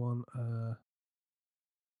 1961.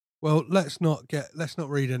 Well, let's not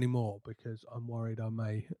read any more, because I'm worried I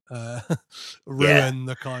may ruin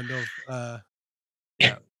the kind of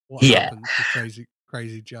what happened to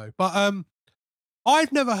Crazy Joe. But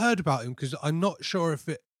I've never heard about him, because I'm not sure if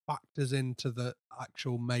it factors into the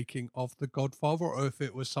actual making of The Godfather, or if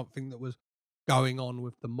it was something that was going on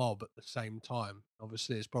with the mob at the same time.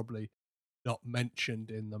 Obviously, it's probably not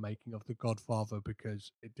mentioned in the making of The Godfather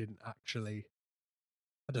because it didn't actually,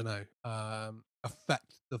 I don't know,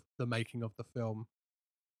 affect the making of the film.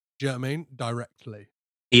 Do you know what I mean? Directly.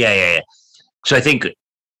 Yeah. So I think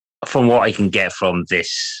from what I can get from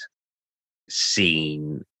this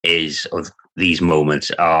scene is of these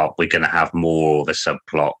moments are we're going to have more of a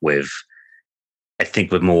subplot with. I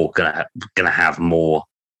think we're more going to have more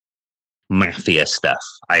mafia stuff,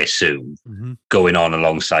 I assume, going on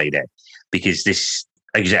alongside it, because this.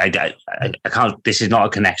 I can't. This is not a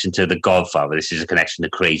connection to The Godfather. This is a connection to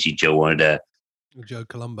Crazy Joe and Joe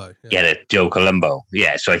Colombo. Yeah, Joe Colombo.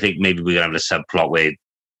 Yeah, so I think maybe we're gonna have a subplot where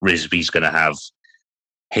Risby's gonna have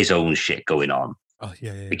his own shit going on. Oh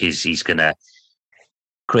yeah. Because he's gonna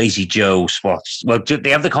Crazy Joe spots. Well, they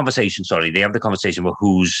have the conversation. Sorry, they have the conversation about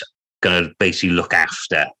who's gonna basically look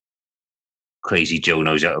after Crazy Joe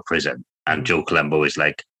now he's out of prison, and Joe Colombo is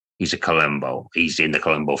like. He's a Colombo. He's in the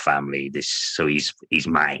Colombo family. So he's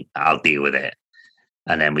mine. I'll deal with it.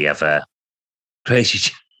 And then we have a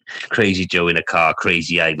crazy Joe in a car,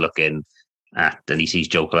 crazy-eyed looking and he sees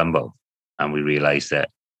Joe Colombo, and we realise that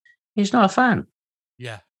he's not a fan.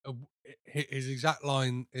 Yeah, his exact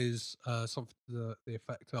line is something to the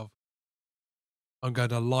effect of, "I'm going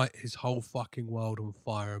to light his whole fucking world on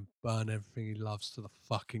fire and burn everything he loves to the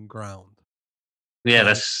fucking ground." Yeah,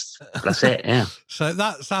 that's it. Yeah. So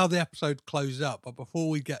that's how the episode closes up. But before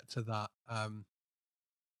we get to that,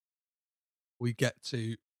 we get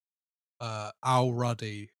to Al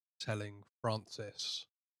Ruddy telling Francis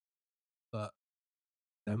that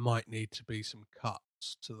there might need to be some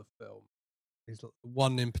cuts to the film.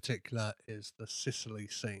 One in particular is the Sicily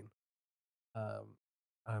scene,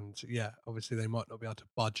 and yeah, obviously they might not be able to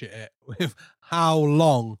budget it with how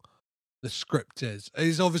long the script is.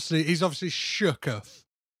 He's obviously shooketh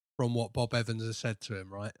from what Bob Evans has said to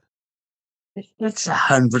him, right? It's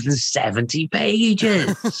 170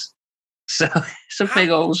 pages. So it's a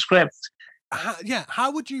big old script.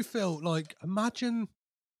 How would you feel? Like, imagine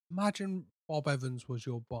Bob Evans was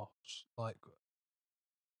your boss. Like,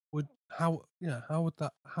 how would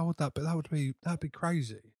that be? That'd be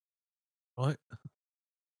crazy, right?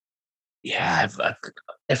 Yeah,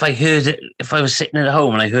 if I was sitting at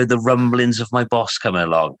home and I heard the rumblings of my boss coming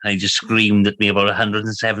along and he just screamed at me about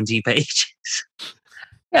 170 pages,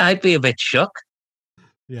 yeah, I'd be a bit shook.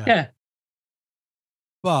 Yeah.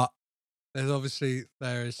 But there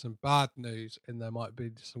is some bad news, and there might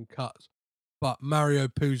be some cuts. But Mario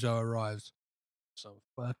Puzo arrives. Some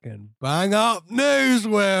fucking bang up news,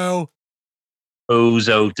 Will.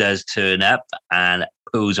 Puzo does turn up, and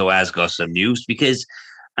Puzo has got some news because,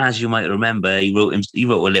 as you might remember, he wrote a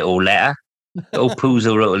little letter. Old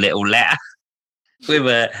Puzo wrote a little letter with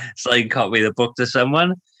a signed copy of the book to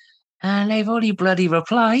someone, and they've only bloody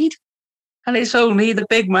replied, and it's only the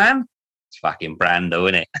big man. It's fucking Brando,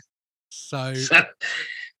 isn't it? So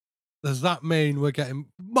does that mean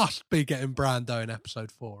must be getting Brando in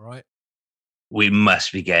episode 4, right? We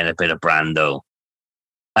must be getting a bit of Brando,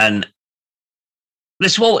 and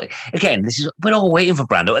we're all waiting for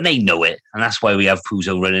Brando, and they know it, and that's why we have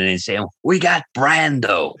Puzo running in saying, "We got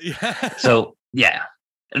Brando." Yeah. So yeah,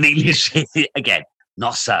 and again,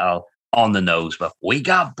 not subtle, on the nose, but we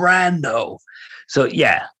got Brando. So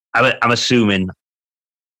yeah, I'm assuming,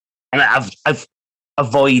 and I've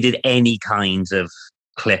avoided any kinds of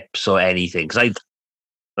clips or anything. Because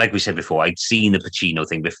like we said before, I'd seen the Pacino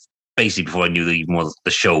thing basically before I knew even what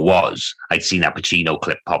the show was. I'd seen that Pacino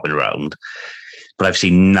clip popping around, but I've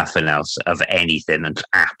seen nothing else of anything and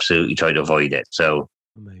absolutely tried to avoid it. So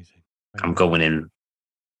amazing. I'm going in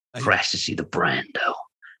fresh to see the Brando.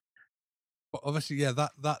 But obviously, yeah,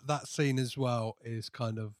 that scene as well is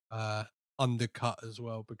kind of undercut as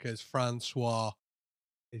well, because Francois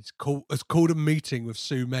has called a meeting with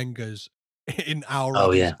Sue Mengers in Al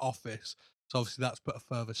Ruddy's office. So obviously that's put a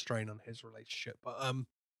further strain on his relationship. But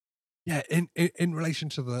yeah, in relation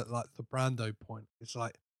to the Brando point, it's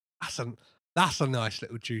like that's a nice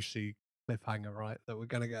little juicy cliffhanger, right? That we're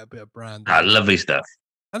gonna get a bit of Brando. Lovely stuff.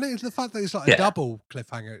 And it's the fact that it's like a double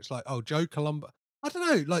cliffhanger. It's like, oh, Joe Colombo. I don't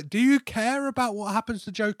know. Like, do you care about what happens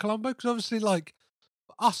to Joe Colombo? Because obviously, like,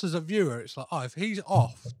 for us as a viewer, it's like, oh, if he's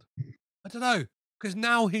off, I don't know. Because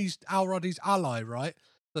now he's Al Ruddy's ally, right?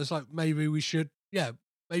 So it's like, maybe we should,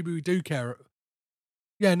 maybe we do care.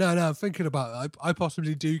 Yeah, no, I'm thinking about it. I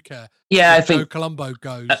possibly do care. Yeah, if I think Joe Colombo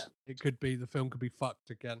goes, the film could be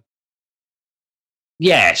fucked again.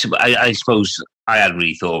 Yes, I suppose I hadn't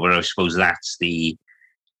really thought, but I suppose that's the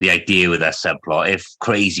idea with that subplot. If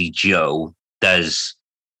Crazy Joe does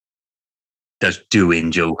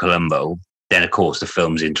doing Joe Colombo, then of course the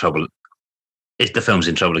film's in trouble. If the film's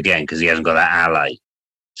in trouble again because he hasn't got that ally.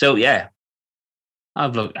 So yeah,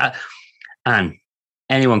 I've looked at, and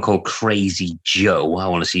anyone called Crazy Joe, I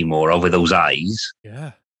want to see more of with those eyes.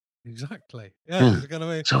 Yeah, exactly. Yeah, it's gonna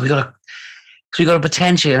be. So we got a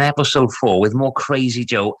potentially an episode 4 with more Crazy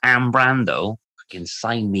Joe and Brando. Fucking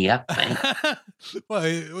sign me up, mate. Well,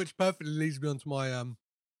 which perfectly leads me on to my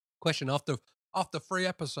question. After 3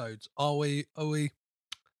 episodes, are we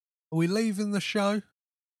leaving the show,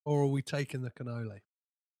 or are we taking the cannoli?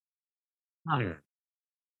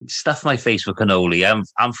 Stuff my face for cannoli.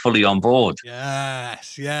 I'm fully on board.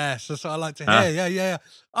 Yes, that's what I like to hear. Yeah.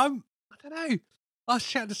 I don't know. I was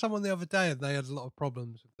chatting to someone the other day, and they had a lot of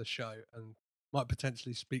problems with the show, and might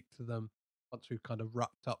potentially speak to them once we've kind of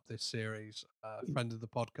wrapped up this series. Friend of the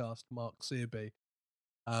podcast, Mark Searby.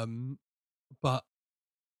 But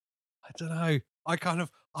I don't know.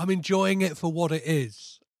 I'm enjoying it for what it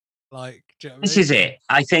is. Like, do you know what I This mean? is it.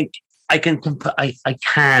 I think I can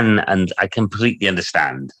and I completely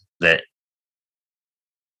understand that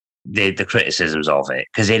the criticisms of it,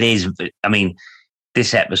 because it is. I mean,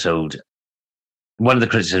 this episode, one of the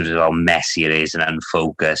criticisms is how messy it is and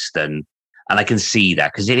unfocused, and I can see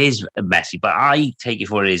that because it is messy. But I take it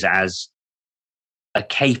for it is as a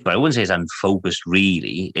caper. I wouldn't say it's unfocused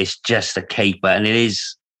really. It's just a caper, and it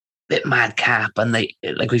is a bit madcap. And they,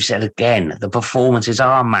 like we've said again, the performances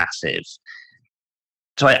are massive.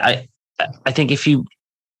 So I think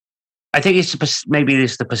maybe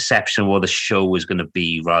it's the perception of what the show is going to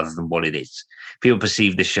be rather than what it is. People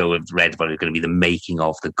perceive the show of Red Bull is going to be the making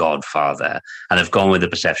of The Godfather, and have gone with the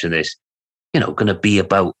perception that it's, going to be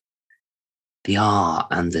about the art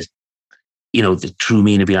and the true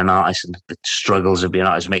meaning of being an artist and the struggles of being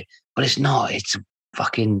an artist. But it's not. It's a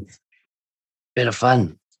fucking bit of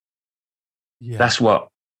fun. Yeah. That's what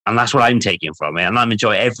I'm taking from it, and I'm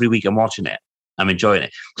enjoying it. Every week I'm watching it. I'm enjoying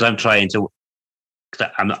it because I'm trying to. Cause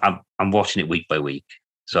I'm watching it week by week,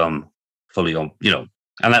 so I'm fully on.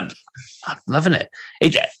 And I'm loving it.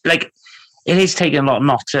 It is taking a lot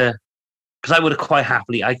not to, because I would have quite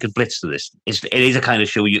happily I could blitz to this. It is a kind of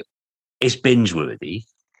show it's binge worthy.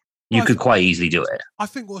 You could quite easily do it. I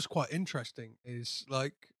think what's quite interesting is,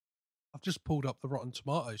 like, I've just pulled up the Rotten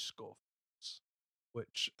Tomatoes score,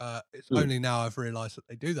 which it's only now I've realised that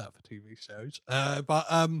they do that for TV shows. But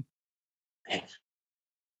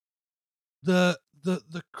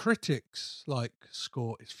the critics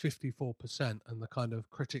score is 54%, and the kind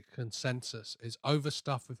of critic consensus is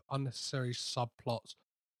overstuffed with unnecessary subplots,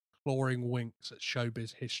 clawing winks at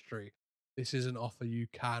showbiz history. This is an offer you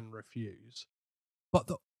can refuse. But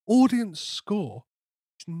the audience score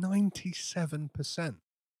is 97%.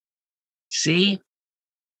 See?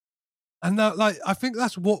 And that, I think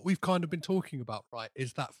that's what we've kind of been talking about, right?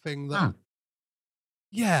 Is that thing that,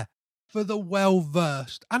 for the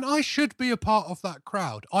well-versed, and I should be a part of that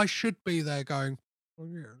crowd. I should be there going,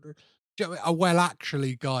 a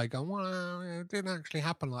well-actually guy going, well, it didn't actually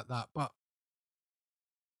happen like that. But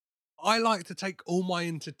I like to take all my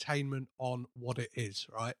entertainment on what it is,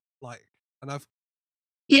 right?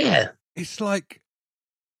 It's like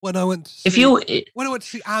when I went to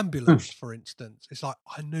see Ambulance, for instance, it's like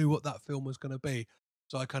I knew what that film was going to be,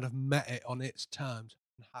 so I kind of met it on its terms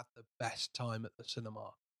and had the best time at the cinema.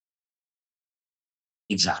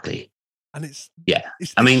 Exactly. And it's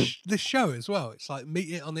this show as well. It's like meet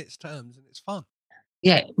it on its terms and it's fun.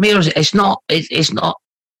 Yeah, it's not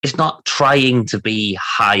it's not trying to be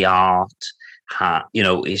high art.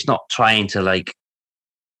 It's not trying to like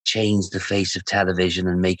change the face of television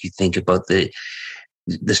and make you think about the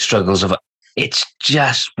struggles of it. It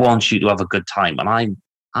just wants you to have a good time, and I'm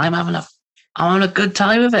having a good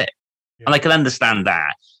time with it, and I can understand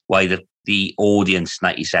that why the audience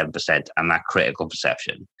 97% and that critical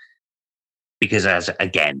perception, because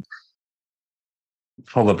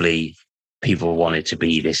probably people want it to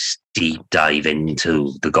be this deep dive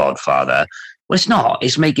into The Godfather. Well, it's not.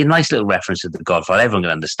 It's making nice little reference to The Godfather everyone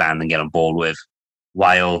can understand and get on board with,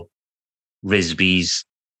 while Risby's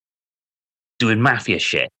doing mafia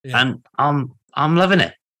shit. Yeah. And I'm loving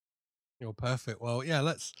it. You're perfect. Well, yeah,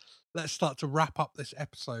 let's start to wrap up this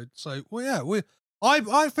episode. So,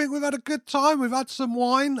 I think we've had a good time. We've had some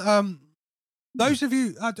wine. Those of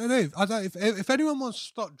you, I don't know if anyone wants to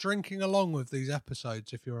start drinking along with these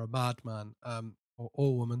episodes, if you're a madman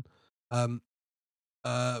or woman,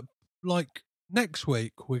 like next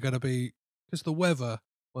week we're going to be, because the weather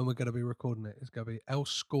when we're going to be recording it is going to be El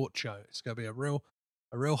Scorcho. It's going to be a real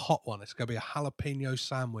hot one. It's going to be a jalapeno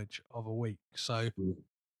sandwich of a week. So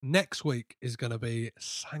next week is going to be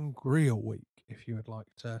Sangria week. If you'd like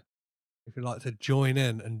to join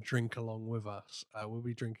in and drink along with us, we'll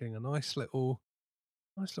be drinking a nice little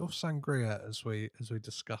sangria as we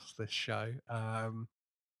discuss this show.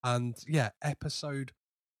 And yeah, episode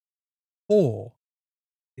 4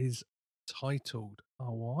 is titled,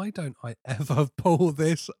 oh, why don't I ever pull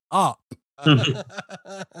this up?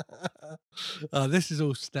 This is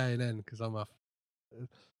all staying in because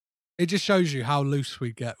it just shows you how loose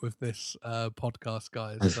we get with this podcast,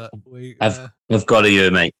 guys. I've got to hear,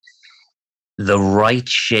 mate. The Right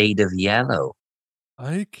Shade of Yellow.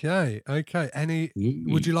 Okay.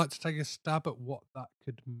 Would you like to take a stab at what that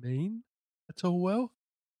could mean at all, Will?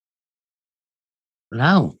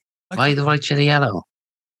 No. Okay. Why The Right Shade of Yellow?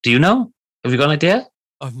 Do you know? Have you got an idea?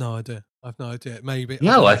 I've no idea. Maybe.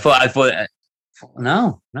 No, I thought.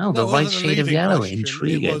 No. The Right Shade of Yellow. Question.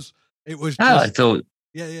 Intriguing. It was. I thought.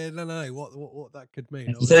 Yeah. No. What that could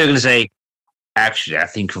mean? So they're going to say, actually, I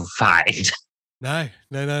think you'll find. No,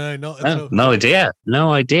 not at all. No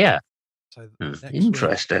idea. So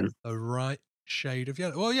interesting. Week, The Right Shade of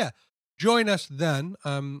Yellow. Well, yeah. Join us then.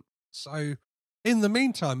 So in the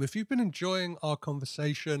meantime, if you've been enjoying our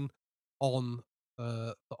conversation on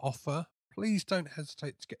the offer, please don't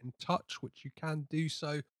hesitate to get in touch, which you can do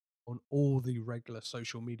so on all the regular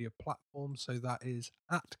social media platforms. So that is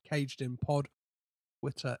at Caged In Pod,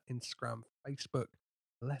 Twitter, Instagram, Facebook,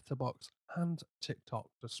 Letterboxd, and TikTok,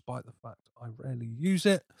 despite the fact I rarely use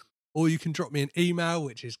it. Or you can drop me an email,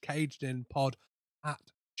 which is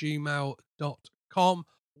cagedinpod@gmail.com.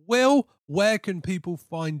 Will, where can people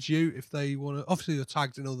find you if they want to? Obviously, you're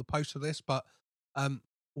tagged in all the posts of this, but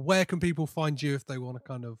where can people find you if they want to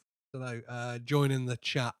kind of, join in the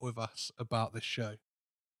chat with us about this show?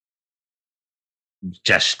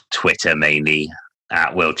 Just Twitter mainly,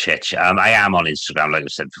 at Will Chich. I am on Instagram, like I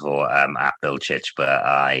said before, at Bill Chich, but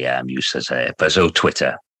I am useless at it. But so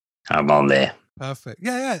Twitter, I'm on there. Perfect.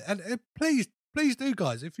 Yeah. And please do,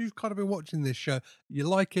 guys. If you've kind of been watching this show, you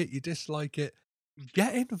like it, you dislike it,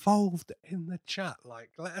 get involved in the chat.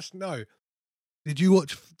 Like, let us know. Did you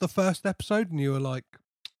watch the first episode and you were like,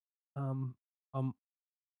 I'm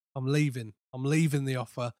leaving the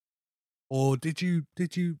offer? Or did you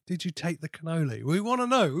take the cannoli? We want to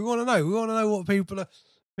know. We want to know what people are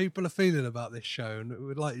feeling about this show, and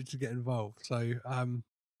we'd like you to get involved. So,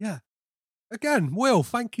 yeah. Again, Will,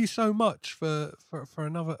 thank you so much for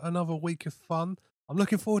another week of fun. I'm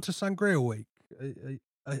looking forward to Sangria Week.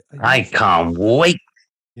 I can't wait.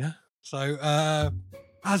 Yeah. So,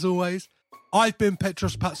 as always, I've been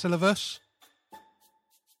Petros Patsilivus.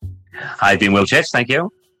 I've been Will Chess. Thank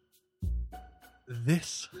you.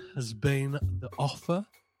 This has been The Offer.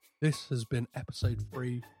 This has been episode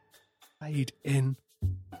 3. Fade in.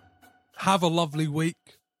 Have a lovely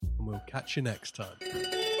week, and we'll catch you next time.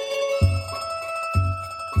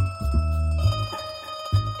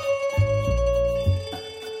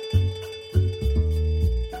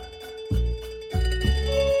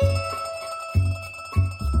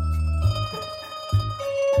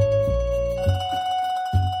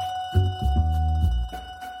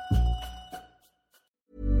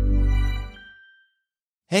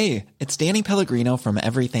 Hey, it's Danny Pellegrino from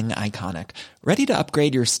Everything Iconic. Ready to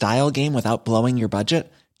upgrade your style game without blowing your budget?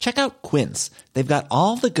 Check out Quince. They've got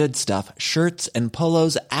all the good stuff, shirts and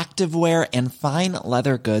polos, activewear, and fine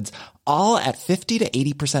leather goods, all at 50 to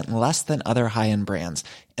 80% less than other high-end brands.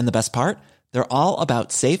 And the best part? They're all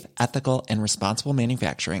about safe, ethical, and responsible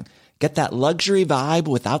manufacturing. Get that luxury vibe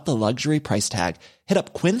without the luxury price tag. Hit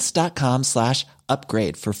up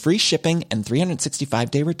quince.com/upgrade for free shipping and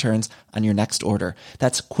 365-day returns on your next order.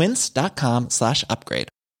 That's quince.com/upgrade.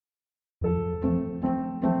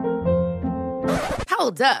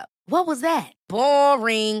 Hold up. What was that?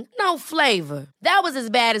 Boring. No flavor. That was as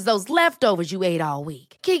bad as those leftovers you ate all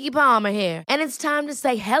week. Keke Palmer here, and it's time to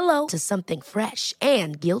say hello to something fresh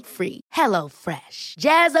and guilt-free. Hello Fresh.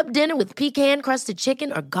 Jazz up dinner with pecan-crusted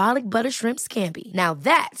chicken or garlic butter shrimp scampi. Now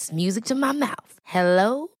that's music to my mouth.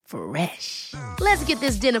 Hello Fresh. Let's get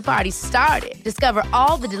this dinner party started. Discover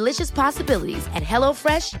all the delicious possibilities at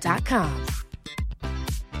hellofresh.com.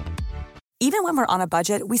 Even when we're on a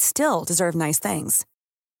budget, we still deserve nice things.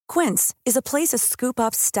 Quince is a place to scoop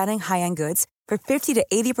up stunning high-end goods for 50 to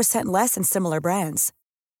 80% less than similar brands.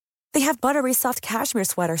 They have buttery soft cashmere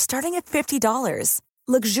sweaters starting at $50,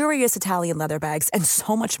 luxurious Italian leather bags, and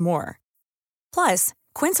so much more. Plus,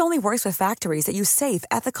 Quince only works with factories that use safe,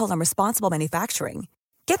 ethical, and responsible manufacturing.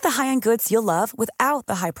 Get the high-end goods you'll love without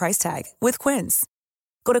the high price tag with Quince.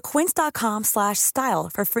 Go to quince.com/style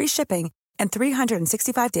for free shipping and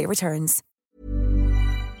 365-day returns.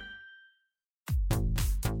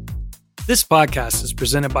 This podcast is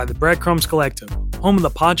presented by the Breadcrumbs Collective, home of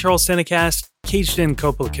the Pod Charles Cinecast, Caged In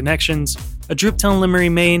Coppola Connections, A Driptown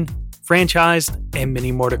Limerick, Maine, Franchised, and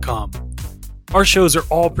many more to come. Our shows are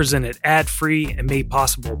all presented ad-free and made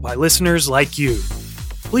possible by listeners like you.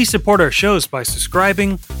 Please support our shows by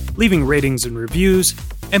subscribing, leaving ratings and reviews,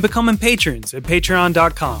 and becoming patrons at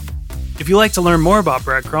patreon.com. If you'd like to learn more about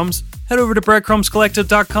Breadcrumbs, head over to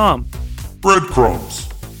breadcrumbscollective.com. Breadcrumbs.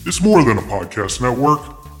 It's more than a podcast network.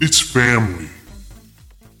 It's family.